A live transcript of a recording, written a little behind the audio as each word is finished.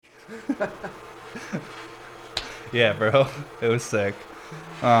Yeah, bro. It was sick.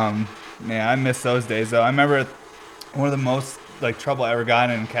 Man, I miss those days though. I remember one of the most like trouble I ever got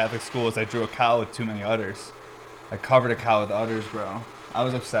in Catholic school was I drew a cow with too many udders. I covered a cow with udders, bro. I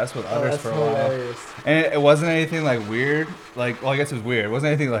was obsessed with udders That's for a while. hilarious. And it wasn't anything like weird. Like, well, I guess it was weird. It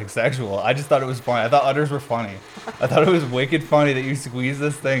wasn't anything like sexual. I just thought it was funny. I thought udders were funny. I thought it was wicked funny that you squeeze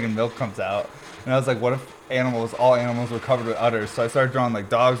this thing and milk comes out. And I was like, what if all animals were covered with udders? So I started drawing like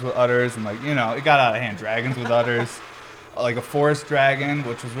dogs with udders and like, it got out of hand. Dragons with udders. Like a forest dragon,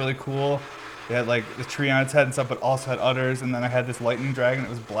 which was really cool. It had like the tree on its head and stuff, but also had udders. And then I had this lightning dragon. It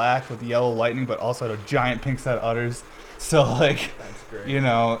was black with yellow lightning, but also had a giant pink set of udders. So like, That's great.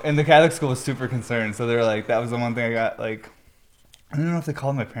 and the Catholic school was super concerned. So they were like, that was the one thing I got like, I don't know if they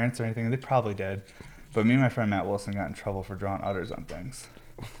called my parents or anything. They probably did. But me and my friend Matt Wilson got in trouble for drawing udders on things.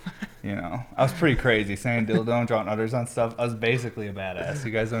 I was pretty crazy saying dildo and drawing udders on stuff. I was basically a badass.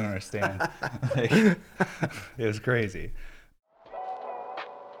 You guys don't understand. Like, it was crazy.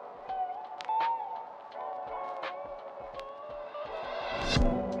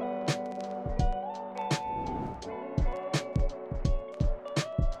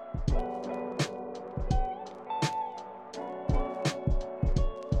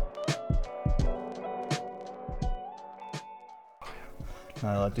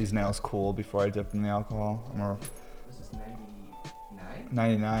 I let these nails cool before I dip in the alcohol. This is 99?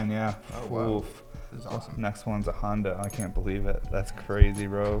 99, yeah. Oh, wow. Oof. This is awesome. Next one's a Honda. I can't believe it. That's crazy,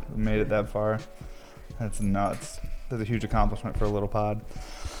 bro. We made it that far. That's nuts. That's a huge accomplishment for a little pod.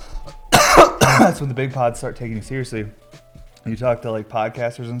 That's when the big pods start taking you seriously. You talk to like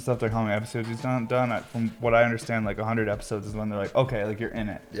podcasters and stuff, like how many episodes he's done. From what I understand, like 100 episodes is when they're like, okay, like you're in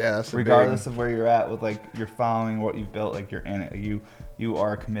it. Yeah, that's regardless of where you're at with like your following, what you've built, like you're in it. You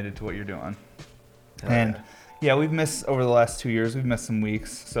are committed to what you're doing. And yeah, we've missed over the last 2 years. We've missed some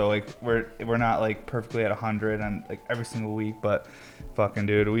weeks, so like we're not like perfectly at 100 on like every single week, but fucking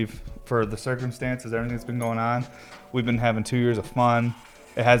dude, for the circumstances, everything that's been going on, we've been having 2 years of fun.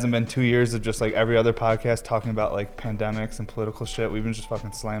 It hasn't been 2 years of just like every other podcast talking about like pandemics and political shit. We've been just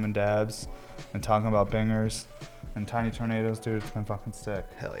fucking slamming dabs and talking about bingers and tiny tornadoes, dude. It's been fucking sick.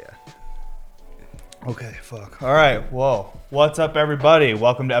 Hell yeah. Okay, fuck. All right, whoa. What's up, everybody?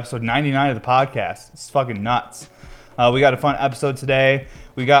 Welcome to episode 99 of the podcast. It's fucking nuts. We got a fun episode today.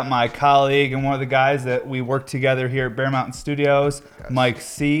 We got my colleague and one of the guys that we work together here at Bear Mountain Studios, Mike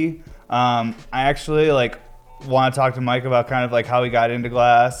C. I actually want to talk to Mike about kind of like how he got into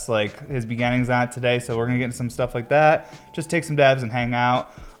glass, like his beginnings on it today. So we're gonna get into some stuff like that. Just take some dabs and hang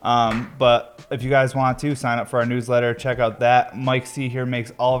out. But if you guys want to sign up for our newsletter, check out that. Mike C here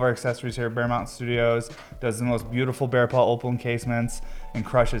makes all of our accessories here at Bear Mountain Studios, does the most beautiful bear paw opal encasements, and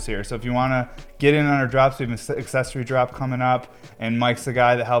crushes here. So if you want to get in on our drops, we have an accessory drop coming up, and Mike's the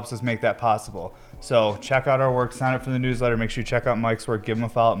guy that helps us make that possible. So check out our work, sign up for the newsletter, make sure you check out Mike's work, give him a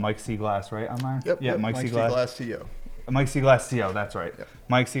follow at Mike C Glass, right, online? Yep. Yeah, Mike C Glass. CO. Mike C Glass CO, that's right. Yep.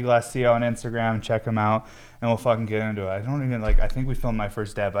 Mike C Glass CO on Instagram, check him out, and we'll fucking get into it. I think we filmed my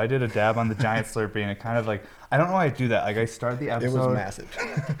first dab. I did a dab on the giant Slurpee, and it kind of like, I don't know why I do that. Like I start the episode. It was massive.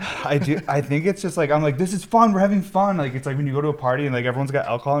 I think it's just like, I'm like, this is fun, we're having fun. Like it's like when you go to a party and like everyone's got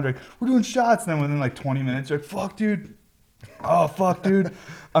alcohol and they're like, we're doing shots, and then within like 20 minutes you're like, fuck dude. Oh fuck dude.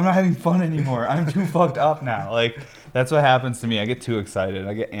 I'm not having fun anymore. I'm too fucked up now. Like that's what happens to me. I get too excited.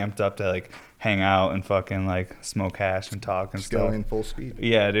 I get amped up to like hang out and fucking like smoke hash and talk and Just stuff. going full speed.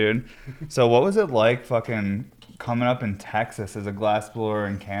 Yeah, dude. So what was it like fucking coming up in Texas as a glass blower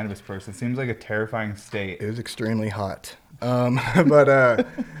and cannabis person? It seems like a terrifying state. It was extremely hot. No,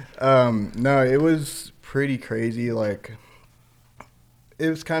 it was pretty crazy. Like, it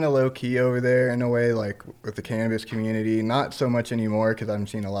was kind of low key over there in a way, like with the cannabis community. Not so much anymore because I'm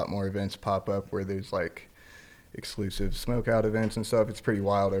seeing a lot more events pop up where there's like exclusive smoke out events and stuff. It's pretty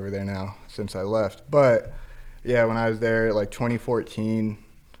wild over there now since I left. But yeah, when I was there, like 2014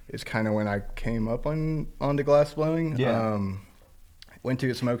 is kind of when I came up onto glass blowing. Yeah. Went to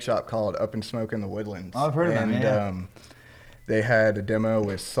a smoke shop called Up and Smoke in the Woodlands. Oh, I've heard of them, yeah. They had a demo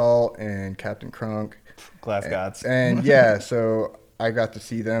with Salt and Captain Crunk. Glass gods. And yeah, so I got to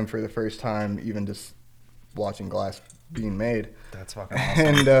see them for the first time, even just watching glass being made. That's fucking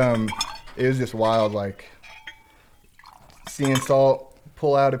awesome. And it was just wild, like seeing Salt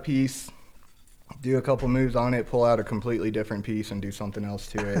pull out a piece, do a couple moves on it, pull out a completely different piece and do something else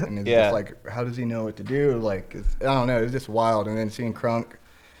to it. And it's just like, how does he know what to do? Like, I don't know, it's just wild. And then seeing Crunk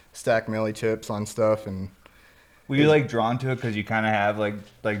stack melee chips on stuff, and Were you like drawn to it because you kind of have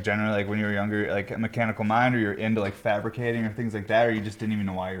like generally like when you were younger like a mechanical mind, or you're into like fabricating or things like that, or you just didn't even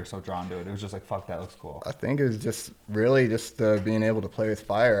know why you were so drawn to it? It was just like, fuck, that looks cool. I think it was just really just being able to play with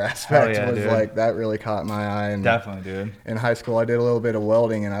fire aspect was dude. like that really caught my eye. And Definitely, dude. in high school, I did a little bit of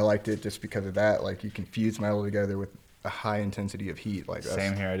welding, and I liked it just because of that. Like you can fuse metal together with a high intensity of heat. Like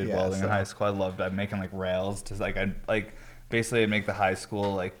Same here. I did welding in high school. I loved making like rails to like basically I'd make the high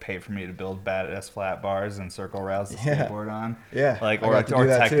school like pay for me to build badass flat bars and circle rails to skateboard on. Yeah. Like or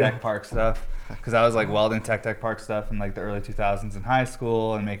Tech Park stuff. Because I was like welding Tech Park stuff in like the early 2000s in high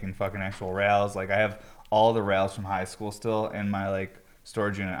school and making fucking actual rails. Like I have all the rails from high school still in my like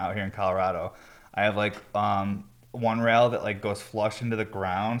storage unit out here in Colorado. I have like one rail that like goes flush into the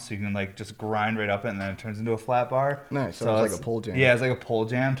ground, so you can like just grind right up it, and then it turns into a flat bar. Nice. So it's like a pole jam. Yeah, it's like a pole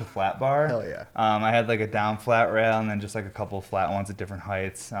jam to flat bar. Hell yeah. I had like a down flat rail, and then just like a couple of flat ones at different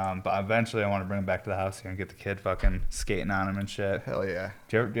heights. But eventually, I want to bring them back to the house here and get the kid fucking skating on them and shit. Hell yeah.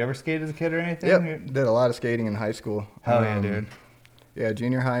 Do you ever skate as a kid or anything? Yep. Did a lot of skating in high school. Hell yeah, dude. Yeah,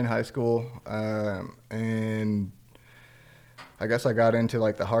 junior high and high school, and I guess I got into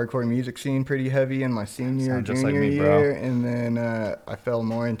like the hardcore music scene pretty heavy in my junior year, and then I fell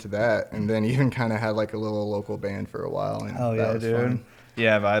more into that, and then even kind of had like a little local band for a while. And hell yeah, that was dude. fun.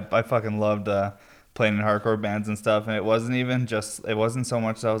 Yeah, but I fucking loved playing in hardcore bands and stuff, and it wasn't so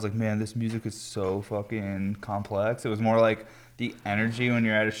much that I was like, man, this music is so fucking complex. It was more like the energy when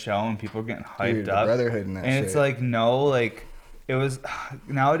you're at a show and people are getting hyped up. Brotherhood and that shit. It's like it was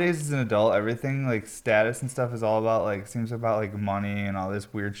nowadays as an adult, everything like status and stuff is all about like seems about like money and all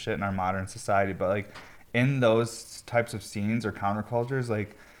this weird shit in our modern society. But like in those types of scenes or countercultures,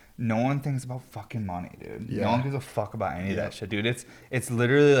 like no one thinks about fucking money, dude. Yeah. No one gives a fuck about any of that shit, dude. It's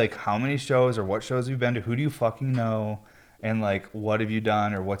literally like how many shows or what shows have you been to, who do you fucking know, and like what have you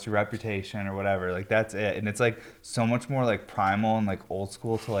done or what's your reputation or whatever. Like that's it. And it's like so much more like primal and like old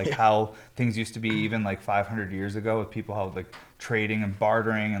school to like how things used to be even like 500 years ago with people how like trading and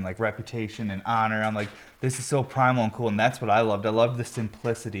bartering and like reputation and honor. I'm like, this is so primal and cool, and that's what I loved. I loved the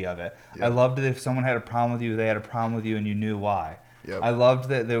simplicity of it. I loved it if someone had a problem with you, they had a problem with you and you knew why. I loved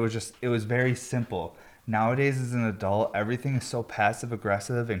that it was very simple. Nowadays as an adult, everything is so passive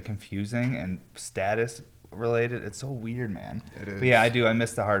aggressive and confusing and status related. It's so weird, man. It is. But yeah, I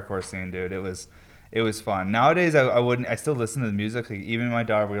miss the hardcore scene, dude. It was fun. Nowadays, I still listen to the music. Like, even my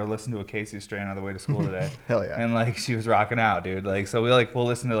daughter, we were listening to a Casey Strain on the way to school today. Hell yeah. And like she was rocking out, dude. Like so we'll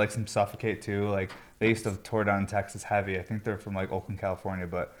listen to like some Suffocate too. Like they used to tour down in Texas heavy. I think they're from like Oakland, California,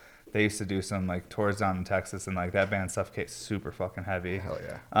 but they used to do some like tours down in Texas, and like that band Suffocate's super fucking heavy. Hell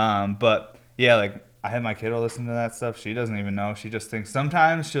yeah. But yeah, like I had my kiddo listen to that stuff. She doesn't even know. She just thinks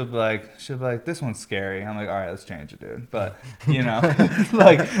sometimes she'll be like, this one's scary. I'm like, all right, let's change it, dude. But you know,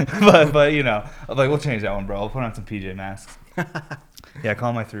 but you know, I'm like, we'll change that one, bro. We'll put on some PJ Masks. Yeah, I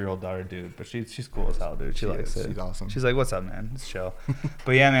call my 3-year-old daughter dude, but she's cool as hell, dude. She likes it. She's awesome. She's like, what's up, man? It's chill.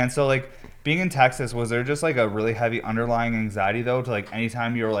 But yeah, man. So like being in Texas, was there just like a really heavy underlying anxiety though to like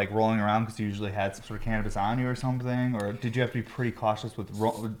anytime you were like rolling around because you usually had some sort of cannabis on you or something, or did you have to be pretty cautious with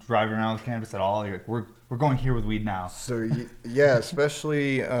driving around with cannabis at all? You're like, we're going here with weed now. So yeah,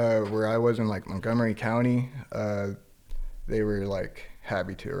 especially where I was in like Montgomery County, they were like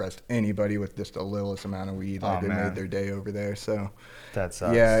happy to arrest anybody with just the littlest amount of weed. Like they made their day over there. So that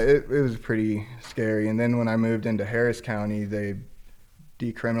sucks. Yeah, it was pretty scary. And then when I moved into Harris County, they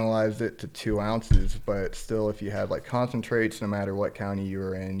decriminalized it to 2 ounces, but still if you had like concentrates, no matter what county you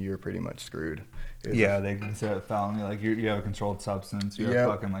were in, you were pretty much screwed. Yeah, they consider it a felony. Like you have a controlled substance. You have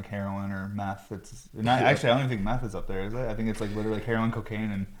fucking like heroin or meth. It's not actually. I don't even think meth is up there, is it? I think it's like literally like heroin,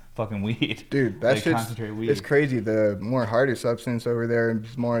 cocaine, and fucking weed. Dude, that's like concentrated weed. It's crazy. The more harder substance over there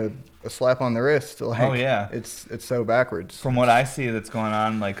is more a slap on the wrist. Like, oh yeah, it's so backwards. From what I see that's going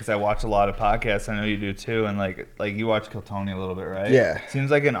on, like, because I watch a lot of podcasts. I know you do too, and like you watch Kill Tony a little bit, right? Yeah. Seems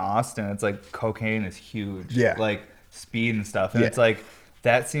like in Austin, it's like cocaine is huge. Yeah. Like speed and stuff, and it's like.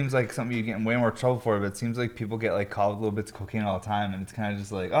 That seems like something you get in way more trouble for, but it seems like people get like caught with little bits of cocaine all the time, and it's kind of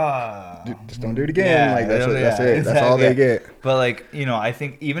just like, just don't do it again. Yeah, like that's it. Exactly. That's all they get. But like, you know, I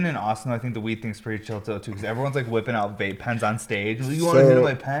think even in Austin, I think the weed thing's pretty chill too, because everyone's like whipping out vape pens on stage. Like, you want to hit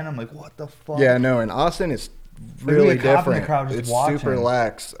my pen? I'm like, what the fuck? Yeah, no. In Austin, it's really different. It's super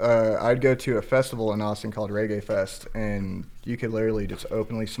lax. I'd go to a festival in Austin called Reggae Fest, and you could literally just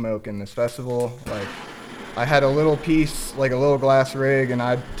openly smoke in this festival, like. I had a little piece, like a little glass rig, and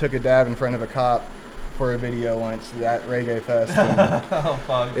I took a dab in front of a cop for a video once at Reggae Fest. Oh,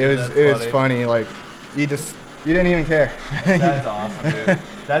 fuck. It was funny. Like, you didn't even care. That's awesome, dude.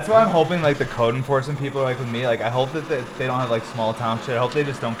 That's why I'm hoping like the code enforcement people are like with me. Like I hope that they don't have like small town shit. I hope they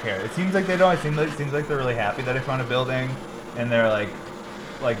just don't care. It seems like they don't. It seems like they're really happy that I found a building, and they're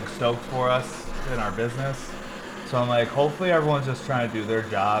like stoked for us in our business. So I'm like, hopefully everyone's just trying to do their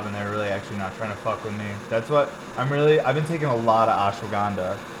job and they're really actually not trying to fuck with me. That's what I've been taking a lot of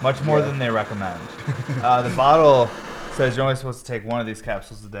ashwagandha, much more than they recommend. The bottle says you're only supposed to take one of these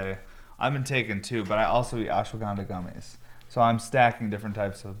capsules a day. I've been taking 2, but I also eat ashwagandha gummies. So I'm stacking different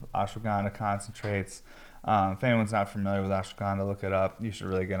types of ashwagandha concentrates. If anyone's not familiar with ashwagandha, look it up. You should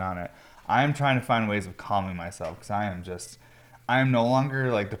really get on it. I'm trying to find ways of calming myself because I am no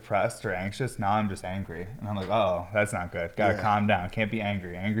longer like depressed or anxious. Now I'm just angry. And I'm like, oh, that's not good. Gotta calm down. Can't be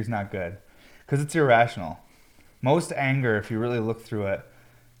angry. Angry's not good. Because it's irrational. Most anger, if you really look through it,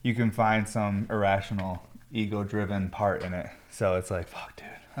 you can find some irrational, ego-driven part in it. So it's like, fuck, dude.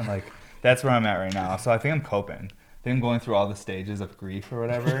 I'm like, that's where I'm at right now. So I think I'm coping. I think I'm going through all the stages of grief or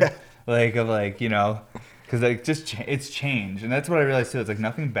whatever. Because like it's change. And that's what I realized too. It's like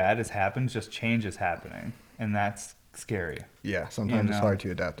nothing bad has happened. Just change is happening. And that's scary. Yeah, sometimes it's hard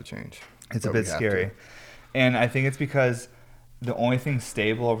to adapt to change. It's a bit scary. And I think it's because the only thing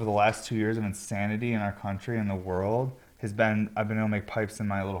stable over the last 2 years of insanity in our country and the world has been I've been able to make pipes in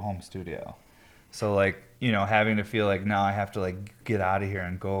my little home studio. So like, having to feel like now I have to like get out of here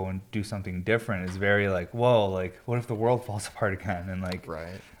and go and do something different is very like, whoa, like what if the world falls apart again? And like,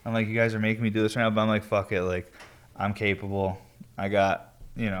 right. I'm like, you guys are making me do this right now, but I'm like, fuck it. Like I'm capable. I got,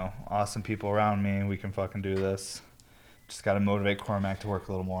 awesome people around me. We can fucking do this. Just got to motivate Cormac to work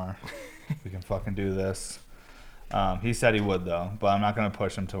a little more. We can fucking do this. He said he would, though, but I'm not going to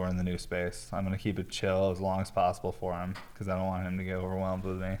push him till we're in the new space. I'm going to keep it chill as long as possible for him because I don't want him to get overwhelmed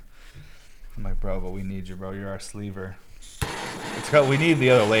with me. I'm like, bro, but we need you, bro. You're our sleever. We need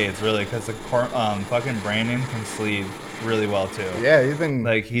the other lathes, really, because the fucking Brandon can sleeve really well, too. Yeah,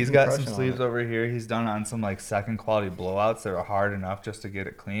 he's got some sleeves over here. He's done on some, like, second quality blowouts that are hard enough just to get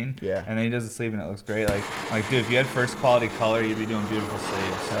it clean. Yeah. And then he does the sleeve, and it looks great. Like, dude, if you had first quality color, you'd be doing beautiful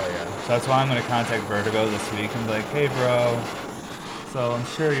sleeves. Hell yeah. So that's why I'm going to contact Vertigo this week and be like, hey, bro, so I'm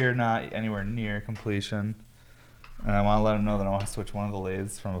sure you're not anywhere near completion. And I want to let him know that I want to switch one of the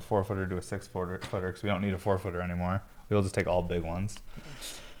lathes from a 4-footer to a 6-footer because we don't need a 4-footer anymore. We'll just take all big ones.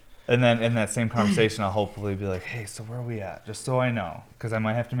 And then in that same conversation, I'll hopefully be like, hey, so where are we at? Just so I know. Because I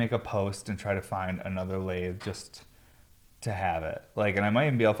might have to make a post and try to find another lathe just to have it. Like, and I might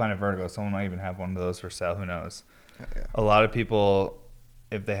even be able to find a Vertigo. Someone might even have one of those for sale. Who knows? Yeah. A lot of people,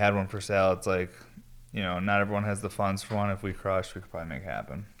 if they had one for sale, it's like, not everyone has the funds for one. If we crushed, we could probably make it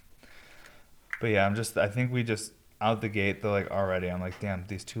happen. But yeah, I think we just, out the gate, they're like, already, I'm like, damn,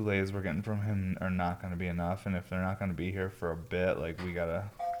 these 2 lathes we're getting from him are not going to be enough. And if they're not going to be here for a bit, like, we got to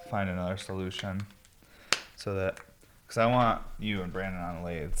find another solution. So that, because I want you and Brandon on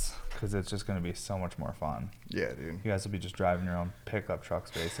lathes, because it's just going to be so much more fun. Yeah, dude. You guys will be just driving your own pickup trucks,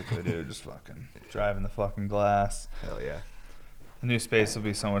 basically, dude. Just fucking driving the fucking glass. Hell yeah. The new space will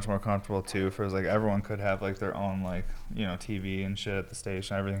be so much more comfortable, too, for like, everyone could have, like, their own, like, TV and shit at the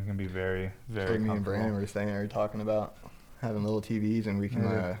station. Everything can be very, very comfortable. Me and Brandon were staying there talking about having little TVs, and we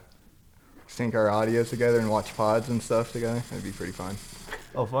can sync our audio together and watch pods and stuff together. It'd be pretty fun.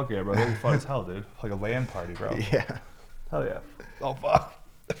 Oh, fuck yeah, bro. That'd be fun as hell, dude. Like a LAN party, bro. Yeah. Hell yeah. Oh, fuck.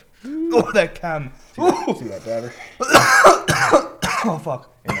 Oh, that cam. See that battery? Oh,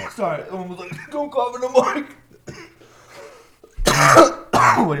 fuck. Sorry. I was like, don't cough in the mic.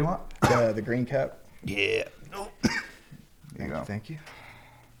 What do you want? The green cap. Yeah. There you go. Thank you.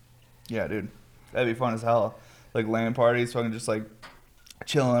 Yeah, dude. That'd be fun as hell. Like LAN parties, fucking just like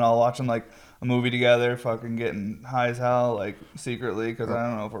chilling, all watching like a movie together, fucking getting high as hell, like secretly, because I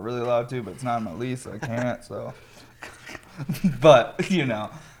don't know if we're really allowed to, but it's not on my lease, so I can't. So, but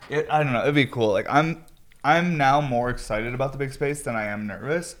I don't know. It'd be cool. Like I'm now more excited about the big space than I am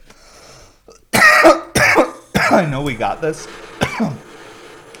nervous. I know we got this.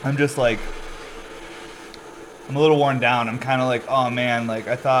 I'm just like, I'm a little worn down. I'm kind of like, oh man, like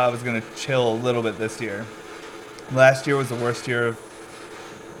I thought I was going to chill a little bit this year. Last year was the worst year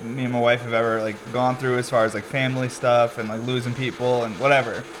me and my wife have ever like gone through as far as like family stuff and like losing people and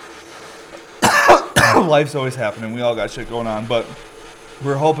whatever. Life's always happening. We all got shit going on, but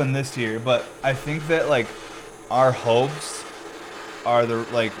we're hoping this year. But I think that like our hopes are the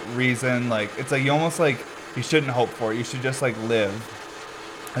like reason, like it's like you almost like you shouldn't hope for it. You should just like live.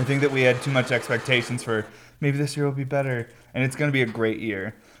 I think that we had too much expectations for maybe this year will be better and it's going to be a great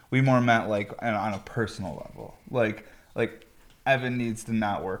year. We more meant like on a personal level. Like Evan needs to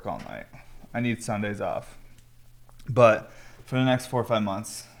not work all night. I need Sundays off. But for the next 4 or 5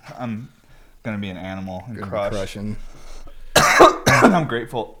 months, I'm going to be an animal and crush. Crushing. I'm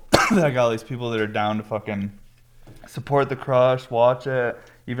grateful that I got all these people that are down to fucking support the crush, watch it,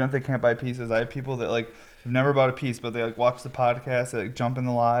 even if they can't buy pieces. I have people that like have never bought a piece, but they like watch the podcast, they like jump in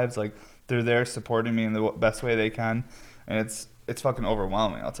the lives, like they're there supporting me in the best way they can, and it's fucking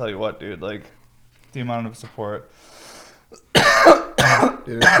overwhelming. I'll tell you what, dude, like the amount of support.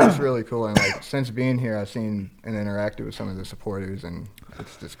 Dude, it's really cool. And like since being here, I've seen and interacted with some of the supporters, and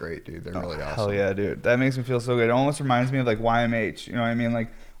it's just great, dude. They're really awesome. Hell yeah, dude. That makes me feel so good. It almost reminds me of like YMH. You know what I mean?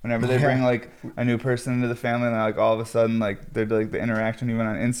 Like whenever they bring like a new person into the family, and like all of a sudden like they're like the interaction even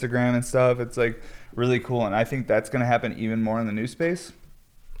on Instagram and stuff. It's like really cool, and I think that's gonna happen even more in the new space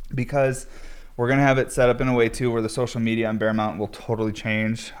because we're gonna have it set up in a way too where the social media on Bear Mountain will totally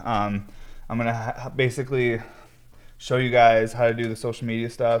change. I'm gonna basically show you guys how to do the social media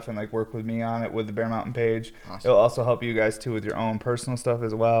stuff and like work with me on it with the Bear Mountain page. Awesome. It'll also help you guys too with your own personal stuff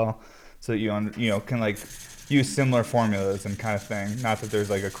as well, so that you can like use similar formulas and kind of thing. Not that there's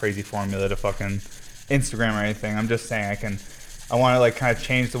like a crazy formula to fucking Instagram or anything. I'm just saying I want to like kind of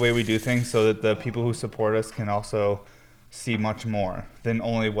change the way we do things so that the people who support us can also see much more than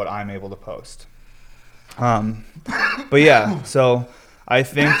only what I'm able to post. But yeah, so I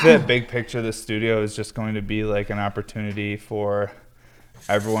think that big picture, the studio is just going to be like an opportunity for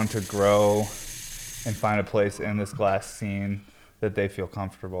everyone to grow and find a place in this glass scene that they feel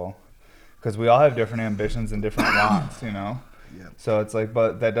comfortable. Because we all have different ambitions and different wants, you know? Yep. So it's like,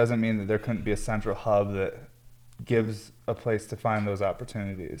 but that doesn't mean that there couldn't be a central hub that gives a place to find those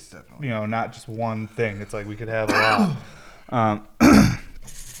opportunities. Definitely. You know, not just one thing. It's like we could have a lot.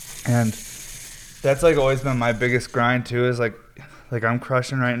 And that's like always been my biggest grind too, is like I'm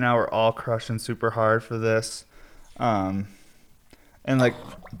crushing right now. We're all crushing super hard for this. And like,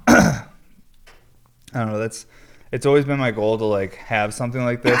 I don't know, it's always been my goal to like have something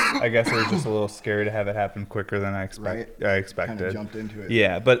like this. I guess it was just a little scary to have it happen quicker than I expected. Kind of jumped into it.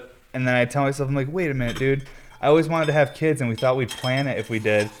 Yeah, and then I tell myself, I'm like, wait a minute, dude. I always wanted to have kids, and we thought we'd plan it if we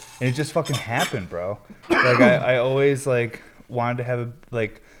did, and it just fucking happened, bro. Like I always like wanted to have a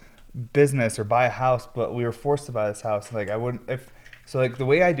like business or buy a house, but we were forced to buy this house. Like I wouldn't so like the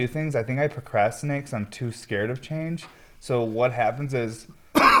way I do things, I think I procrastinate because I'm too scared of change. So what happens is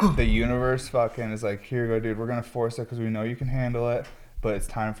the universe fucking is like, here you go, dude. We're gonna force it because we know you can handle it, but it's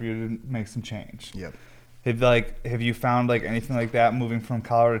time for you to make some change. Yep. Have you found like anything like that moving from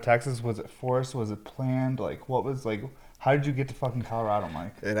Colorado to Texas? Was it forced? Was it planned? Like what was like? How did you get to fucking Colorado,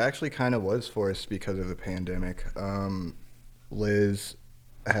 Mike? It actually kind of was forced because of the pandemic. Liz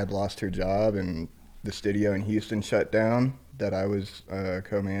had lost her job and the studio in Houston shut down that I was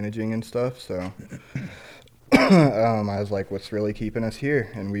co-managing and stuff. So I was like, what's really keeping us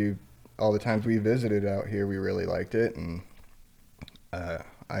here? And all the times we visited out here, we really liked it. And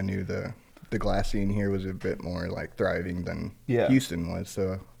I knew the glass scene here was a bit more like thriving than Houston was.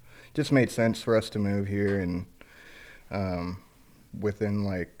 So it just made sense for us to move here. And within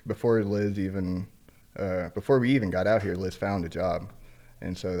like, before we even got out here, Liz found a job.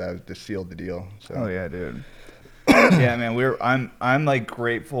 And so that just sealed the deal. So. Oh yeah, dude. Yeah, man. I'm like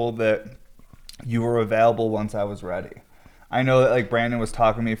grateful that you were available once I was ready. I know that like Brandon was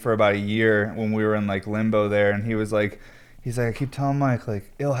talking to me for about a year when we were in like limbo there, and he's like, I keep telling Mike like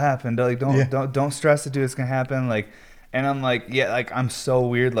it'll happen. Like don't stress it, dude. It's gonna happen. Like, and I'm like, yeah, like I'm so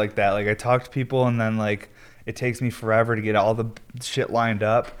weird like that. Like I talk to people and then like it takes me forever to get all the shit lined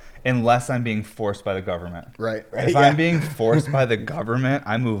up. Unless I'm being forced by the government. Right. If I'm being forced by the government,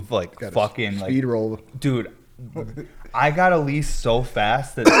 I move like fucking speed roll. Dude, I got a lease so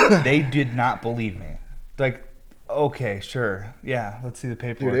fast that they did not believe me. Like, okay, sure, yeah, let's see the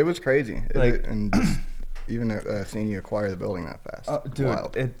paperwork. Dude, it was crazy. Like, and even seeing you acquire the building that fast. Dude,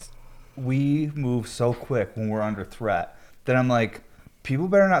 wild. We move so quick when we're under threat that I'm like, people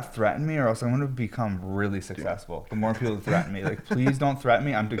better not threaten me or else I'm going to become really successful. The more people that threaten me. Like, please don't threaten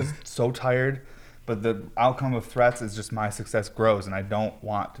me. I'm just so tired. But the outcome of threats is just my success grows, and I don't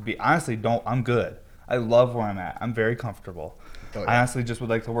want to be. I'm good. I love where I'm at. I'm very comfortable. Oh, yeah. I honestly just would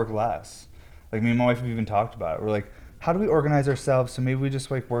like to work less. Like, me and my wife have even talked about it. We're like, how do we organize ourselves so maybe we just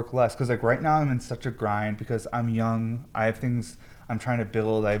like work less? Because like right now I'm in such a grind because I'm young. I have things I'm trying to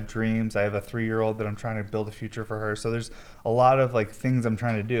build. I have dreams. I have a 3-year-old that I'm trying to build a future for her. So there's a lot of like things I'm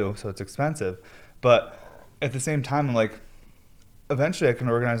trying to do. So it's expensive. But at the same time, I'm like, eventually I can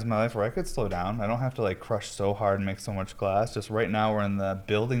organize my life where I could slow down. I don't have to like crush so hard and make so much glass. Just right now we're in the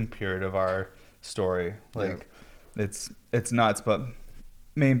building period of our story. Like it's nuts. But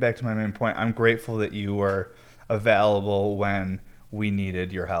back to my main point, I'm grateful that you were available when we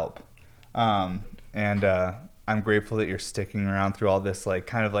needed your help. And I'm grateful that you're sticking around through all this, like,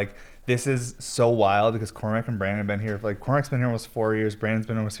 kind of like, this is so wild because Cormac and Brandon have been here. Like, Cormac's been here almost 4 years. Brandon's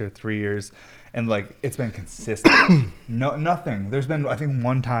been almost here 3 years. And, like, it's been consistent. Nothing. There's been, I think,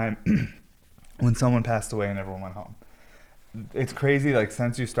 one time when someone passed away and everyone went home. It's crazy. Like,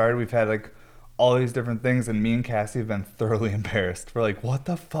 since you started, we've had, like, all these different things. And me and Cassie have been thoroughly embarrassed. We're like, what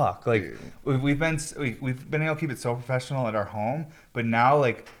the fuck? Like, we've been able to keep it so professional at our home. But now,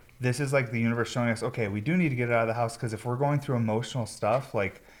 like, this is, like, the universe showing us, okay, we do need to get it out of the house. Because if we're going through emotional stuff,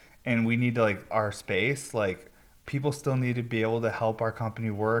 like, and we need to, like, our space, like, people still need to be able to help our company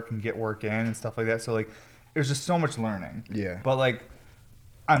work and get work in and stuff like that. So, like, there's just so much learning. Yeah. But, like,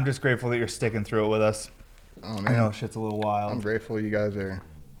 I'm just grateful that you're sticking through it with us. Oh, man. I know shit's a little wild. I'm grateful you guys are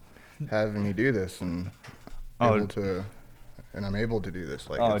having me do this and I'm able to do this.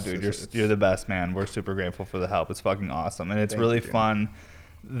 Like, dude, you're the best, man. We're super grateful for the help. It's fucking awesome. And it's really fun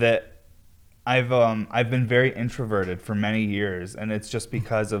that I've been very introverted for many years, and it's just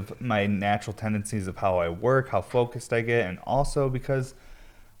because of my natural tendencies of how I work, how focused I get, and also because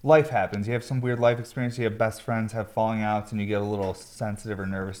life happens. You have some weird life experience, you have best friends, have falling outs, and you get a little sensitive or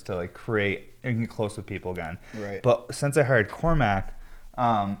nervous to, like, create and get close with people again. Right. But since I hired Cormac,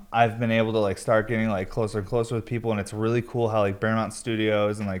 I've been able to, like, start getting, like, closer and closer with people, and it's really cool how, like, Bear Mountain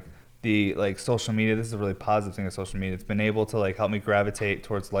Studios and, like, the, like, social media, this is a really positive thing of social media. It's been able to, like, help me gravitate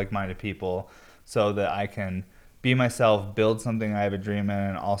towards like-minded people so that I can be myself, build something I have a dream in,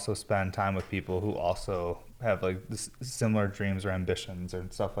 and also spend time with people who also have, like, similar dreams or ambitions or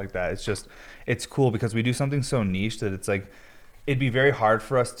stuff like that. It's just, it's cool because we do something so niche that it's like, it'd be very hard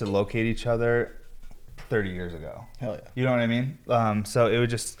for us to locate each other 30 years ago. Hell yeah. You know what I mean? So it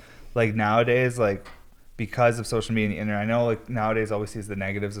would just, like, nowadays, like, because of social media and the internet, I know, like, nowadays always sees the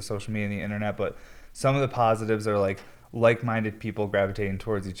negatives of social media and the internet, but some of the positives are, like-minded people gravitating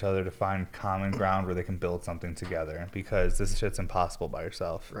towards each other to find common ground where they can build something together, because this shit's impossible by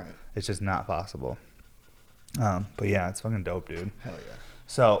yourself. Right. It's just not possible. But yeah, it's fucking dope, dude. Hell yeah.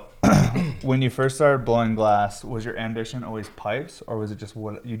 So when you first started blowing glass, was your ambition always pipes, or was it just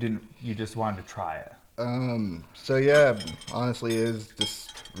what you just wanted to try it? So yeah, honestly, it is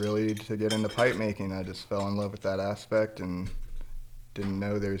just really to get into pipe making. I just fell in love with that aspect and didn't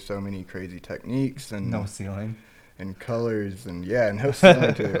know there's so many crazy techniques and No ceiling and colors and no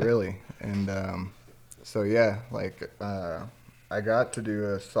ceiling to it really. And so yeah, like I got to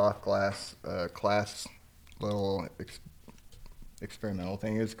do a soft glass class, little experimental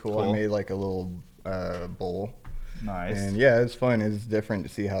thing. It was cool. I made like a little bowl. Nice. And yeah, it's fun. It's different to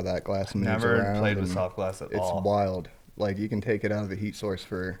see how that glass moves around. Never played with soft glass at all. It's wild. Like, you can take it out of the heat source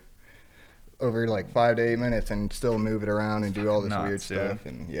for over like 5 to 8 minutes and still move it around and do all this weird stuff.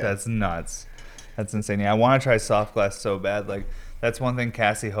 And yeah, that's nuts. That's insane. Yeah, I want to try soft glass so bad. Like, that's one thing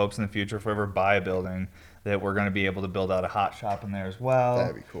Cassie hopes in the future, if we ever buy a building, that we're going to be able to build out a hot shop in there as well.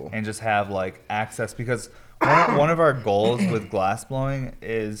 That'd be cool. And just have, like, access, because one of our goals with glass blowing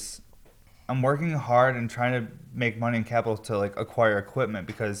is I'm working hard and trying to make money and capital to, like, acquire equipment,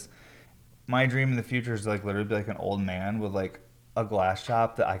 because my dream in the future is, like, literally be like an old man with, like, a glass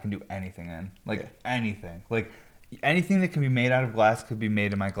shop that I can do anything in. Like, anything. Like, anything that can be made out of glass could be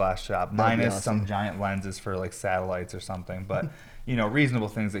made in my glass shop, minus some giant lenses for, like, satellites or something. But, you know, reasonable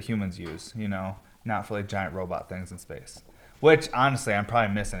things that humans use, you know, not for, like, giant robot things in space. Which, honestly, I'm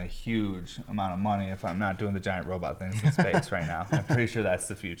probably missing a huge amount of money if I'm not doing the giant robot things in space right now. I'm pretty sure that's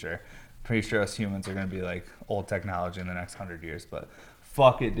the future. Pretty sure us humans are going to be, like, old technology in the next 100 years. But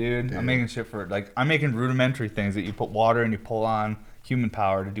fuck it, dude. I'm making shit for, like, I'm making rudimentary things that you put water and you pull on human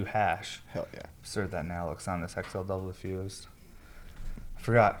power to do hash. Hell yeah. Insert that now. Looks on this XL double diffused. I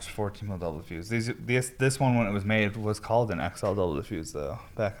forgot, it's 14 mil double diffused. This one, when it was made, was called an XL double diffused, though,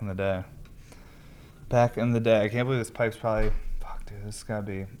 back in the day. Back in the day. I can't believe this pipe's probably, fuck, dude, this has got to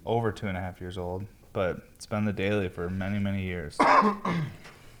be over 2.5 years old. But it's been the daily for many, many years.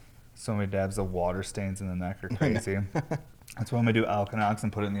 So many dabs of water stains in the neck are crazy. That's why I'm going to do Alkanox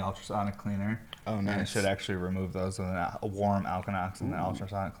and put it in the ultrasonic cleaner. Oh, nice. And it should actually remove those with a warm Alkanox in the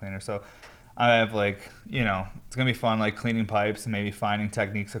ultrasonic cleaner. So I have, like, you know, it's going to be fun, like, cleaning pipes and maybe finding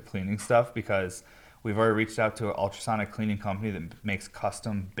techniques of cleaning stuff, because we've already reached out to an ultrasonic cleaning company that makes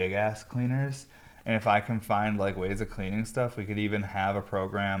custom big-ass cleaners. And if I can find, like, ways of cleaning stuff, we could even have a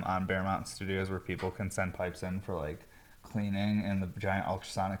program on Bear Mountain Studios where people can send pipes in for, like, cleaning and the giant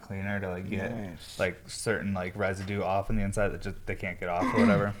ultrasonic cleaner to, like, get like certain, like, residue off on the inside that just they can't get off or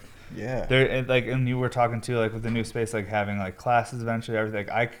whatever. Yeah. There, like, and you were talking too, like, with the new space, like, having, like, classes eventually, everything.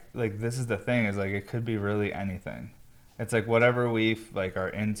 Like, this is the thing, is, like, it could be really anything. It's like whatever we, like, are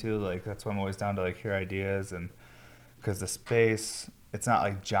into. Like, that's why I'm always down to, like, hear ideas, and because the space it's not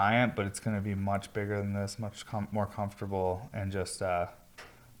like giant, but it's going to be much bigger than this, much more comfortable, and just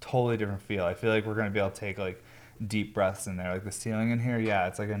totally different feel. I feel like we're going to be able to take like deep breaths in there. Like the ceiling in here, yeah,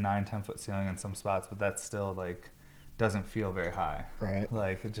 it's like a 9-10 foot ceiling in some spots, but that's still like doesn't feel very high. Right.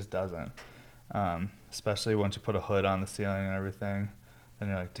 Like it just doesn't. Especially once you put a hood on the ceiling and everything, then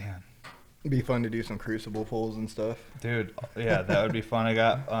you're like, damn. It'd be fun to do some crucible pulls and stuff. Dude, yeah, that would be fun. I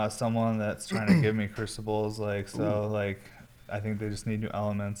got someone that's trying to give me crucibles, like, so, like, I think they just need new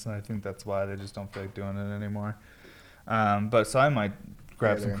elements, and I think that's why they just don't feel like doing it anymore. But so I might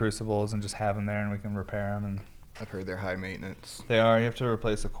grab some crucibles and just have them there, and we can repair them. And I've heard they're high maintenance. they are. You have to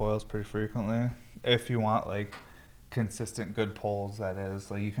replace the coils pretty frequently if you want, like, consistent good pulls, that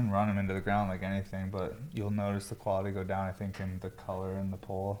is. Like, you can run them into the ground like anything, but you'll notice the quality go down, I think, in the color and the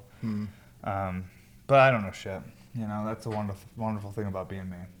pull. But I don't know shit. You know, that's a wonderful, wonderful thing about being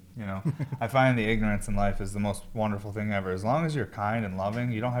me. You know, I find the ignorance in life is the most wonderful thing ever. As long as you're kind and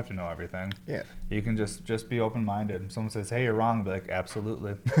loving, you don't have to know everything. Yeah. You can just be open-minded. If someone says, hey, you're wrong, be like,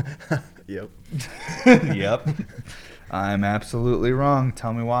 absolutely. Yep. Yep. I'm absolutely wrong.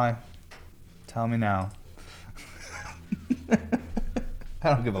 Tell me why. Tell me now. I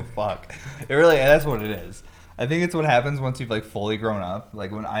don't give a fuck. It really, that's what it is. I think it's what happens once you've like fully grown up.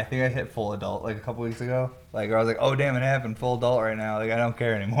 Like when I think I hit full adult like a couple weeks ago. Like I was like, oh damn, it happened, full adult right now. Like I don't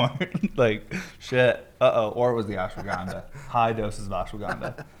care anymore. Like shit. Or it was the ashwagandha. High doses of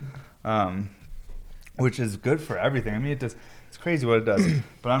ashwagandha. Which is good for everything. I mean, it's crazy what it does.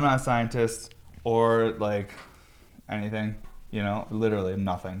 But I'm not a scientist or like anything. You know, literally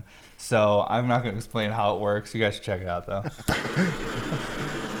nothing. So I'm not going to explain how it works. You guys should check it out though.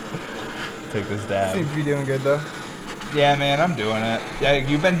 Take this dab. Seems to be doing good though. Yeah, man, I'm doing it. Yeah,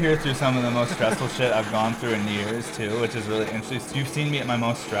 you've been here through some of the most stressful shit I've gone through in years too, which is really interesting. You've seen me at my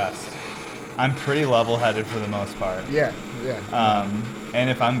most stressed. I'm pretty level-headed for the most part. Yeah. And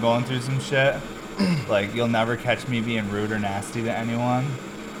if I'm going through some shit, like you'll never catch me being rude or nasty to anyone.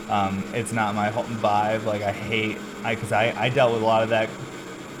 It's not my whole vibe. Like because I dealt with a lot of that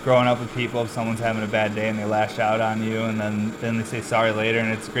growing up with people. If someone's having a bad day and they lash out on you, and then they say sorry later,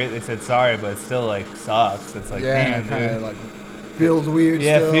 and it's great they said sorry, but it still like sucks. It's like, yeah, damn, kind dude. of like feels weird.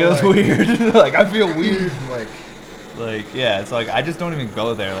 Yeah, still, it feels like, weird. Like I feel weird. like Yeah, it's like I just don't even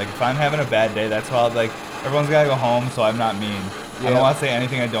go there. Like if I'm having a bad day, that's why I'll, like everyone's gotta go home, so I'm not mean. Yeah. I don't want to say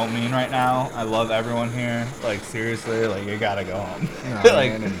anything I don't mean right now. I love everyone here. Like seriously, like you gotta go home.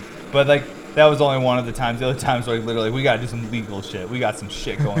 But like that was only one of the times. The other times, like literally, we gotta do some legal shit. We got some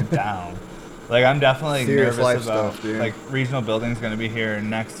shit going down. Like I'm definitely serious nervous about stuff, dude. like Regional Building's gonna be here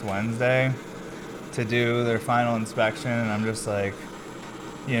next Wednesday to do their final inspection, and I'm just like,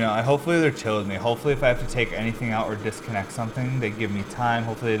 you know, hopefully they're chill with me. Hopefully if I have to take anything out or disconnect something, they give me time.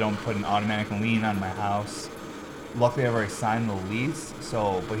 Hopefully they don't put an automatic lien on my house. Luckily I've already signed the lease.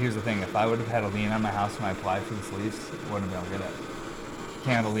 So, but here's the thing: if I would have had a lien on my house when I applied for this lease, I wouldn't have been able to get it.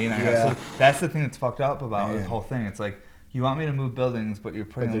 Can't have a lien on your house. So that's the thing that's fucked up about this whole thing. It's like, you want me to move buildings, but you're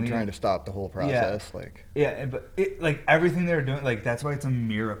putting. But they're trying to stop the whole process. But like everything they're doing, like that's why it's a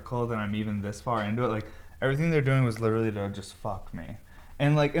miracle that I'm even this far into it. Like everything they're doing was literally to just fuck me,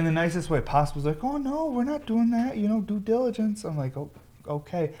 and like in the nicest way possible. It's like, oh no, we're not doing that. You know, due diligence. I'm like, oh,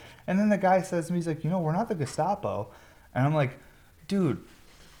 okay. And then the guy says to me, he's like, you know, we're not the Gestapo, and I'm like, dude,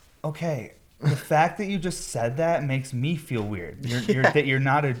 okay. The fact that you just said that makes me feel weird. That you're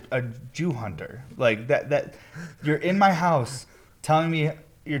not a Jew hunter. Like that you're in my house telling me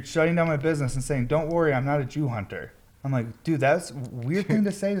you're shutting down my business and saying, "Don't worry, I'm not a Jew hunter." I'm like, dude, that's a weird thing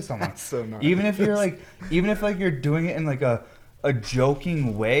to say to someone. That's so nice. Even if you're doing it in like a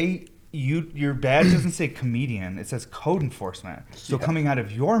joking way, your badge doesn't say comedian. It says code enforcement. So coming out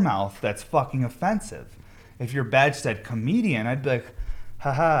of your mouth, that's fucking offensive. If your badge said comedian, I'd be like,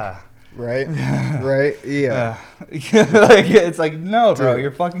 haha. Right? Right? Yeah. Like, it's like, no, bro, Dude.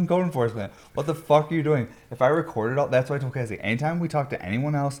 you're fucking code enforcement. What the fuck are you doing? If I recorded all, that's why I told Cassie, anytime we talk to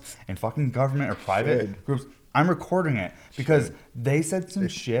anyone else in fucking government or private groups, I'm recording it because they said some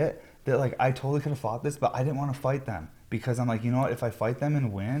shit that like I totally could have fought this, but I didn't want to fight them because I'm like, you know what? If I fight them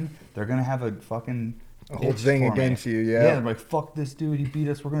and win, they're gonna have a fucking whole thing against you. Yeah. Yeah, they're like, fuck this dude, he beat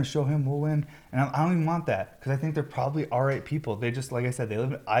us. We're gonna show him we'll win. And I don't even want that because I think they're probably alright people. They just, like I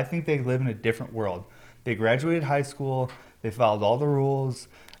said, I think they live in a different world. They graduated high school. They followed all the rules.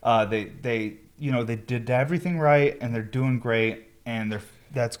 They did everything right, and they're doing great, and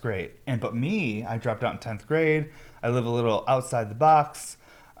that's great. But me, I dropped out in 10th grade. I live a little outside the box.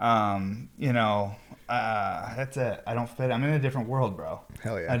 That's it. I don't fit. I'm in a different world, bro.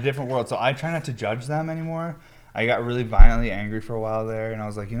 Hell yeah. A different world. So I try not to judge them anymore. I got really violently angry for a while there, and I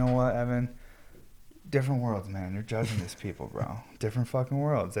was like, you know what, Evan? different worlds, man. You're judging these people, bro. Different fucking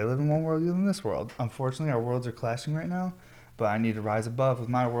worlds. They live in one world, you live in this world. Unfortunately, our worlds are clashing right now, but I need to rise above with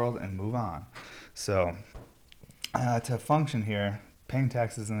my world and move on. So, to function here, paying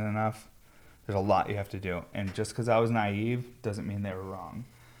taxes isn't enough. There's a lot you have to do. And just because I was naive doesn't mean they were wrong.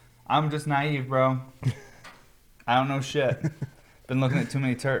 I'm just naive, bro. I don't know shit. Been looking at too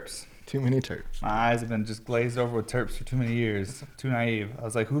many Terps. Too many Terps. My eyes have been just glazed over with Terps for too many years. Too naive. I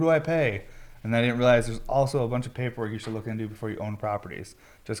was like, who do I pay? And then I didn't realize there's also a bunch of paperwork you should look into before you own properties.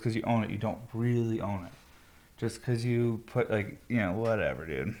 Just because you own it, you don't really own it. Just because you put, like, you know, whatever,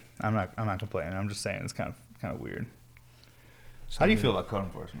 dude. I'm not complaining. I'm just saying it's kind of weird. How do you feel about code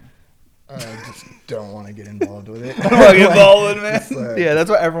enforcement? I just don't want to get involved with it. I don't want to get involved with it, man. Yeah, that's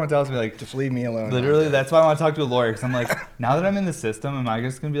what everyone tells me. Like, just leave me alone. Literally, that's why I want to talk to a lawyer. Because I'm like, now that I'm in the system, am I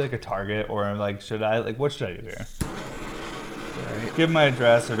just going to be like a target? Or, like, what should I do here? Right. Give my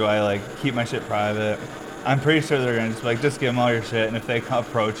address, or do I, like, keep my shit private? I'm pretty sure they're going to just be like, just give them all your shit. And if they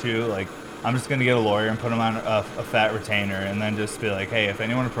approach you, like, I'm just going to get a lawyer and put them on a fat retainer. And then just be like, hey, if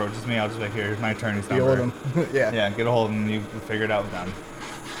anyone approaches me, I'll just be like, here's my attorney's number. Them. Yeah. Yeah, get a hold of them. You figure it out with them.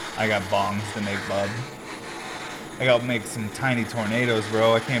 I got bongs to make, bud. I got to make some tiny tornadoes,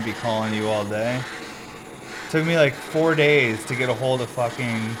 bro. I can't be calling you all day. Took me like 4 days to get a hold of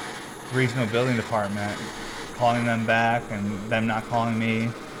fucking regional building department. Calling them back and them not calling me.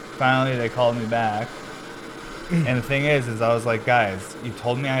 Finally, they called me back. And the thing is I was like, guys, you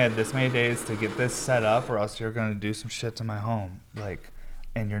told me I had this many days to get this set up or else you're going to do some shit to my home. Like,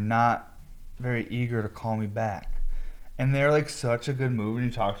 and you're not very eager to call me back. And they're like such a good mood when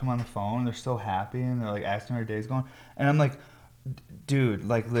you talk to them on the phone. They're so happy and they're like asking how their day's going. And I'm like, dude,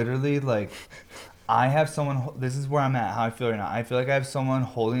 like literally, like I have someone, this is where I'm at, how I feel right now. I feel like I have someone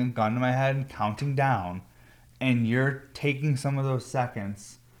holding a gun to my head and counting down. And you're taking some of those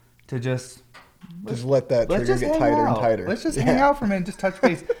seconds to just let that trigger get tighter and tighter. Let's just hang out for a minute, just touch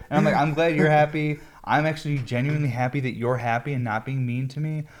base. And I'm like, I'm glad you're happy. I'm actually genuinely happy that you're happy and not being mean to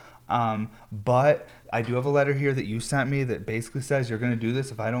me. But I do have a letter here that you sent me that basically says you're going to do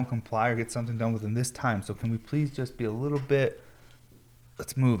this if I don't comply or get something done within this time. So can we please just be a little bit,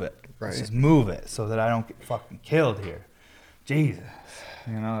 let's move it. Right. Let's just move it so that I don't get fucking killed here. Jesus.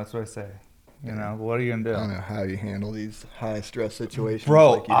 You know, that's what I say. You know, what are you going to do? I don't know how you handle these high stress situations.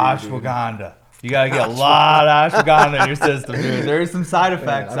 Bro, like ashwagandha. You got to get a lot of ashwagandha in your system, dude. There are some side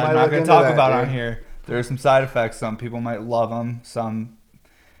effects I'm not going to talk about on here. There are some side effects. Some people might love them. Some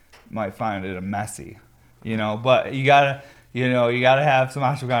might find it messy, you know, but you gotta have some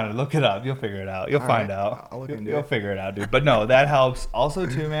ashwagandha. Look it up. You'll figure it out. You'll find out. I'll look into it. You'll figure it out, dude. But no, that helps. Also,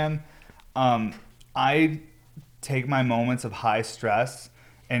 too, man, I take my moments of high stress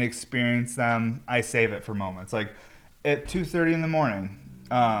and experience them. I save it for moments. Like at 2:30 in the morning,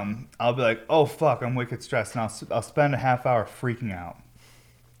 I'll be like, oh, fuck, I'm wicked stressed. And I'll spend a half hour freaking out.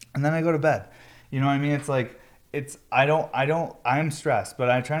 And then I go to bed. You know what I mean? It's like, I'm stressed, but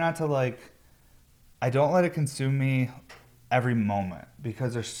I try not to I don't let it consume me every moment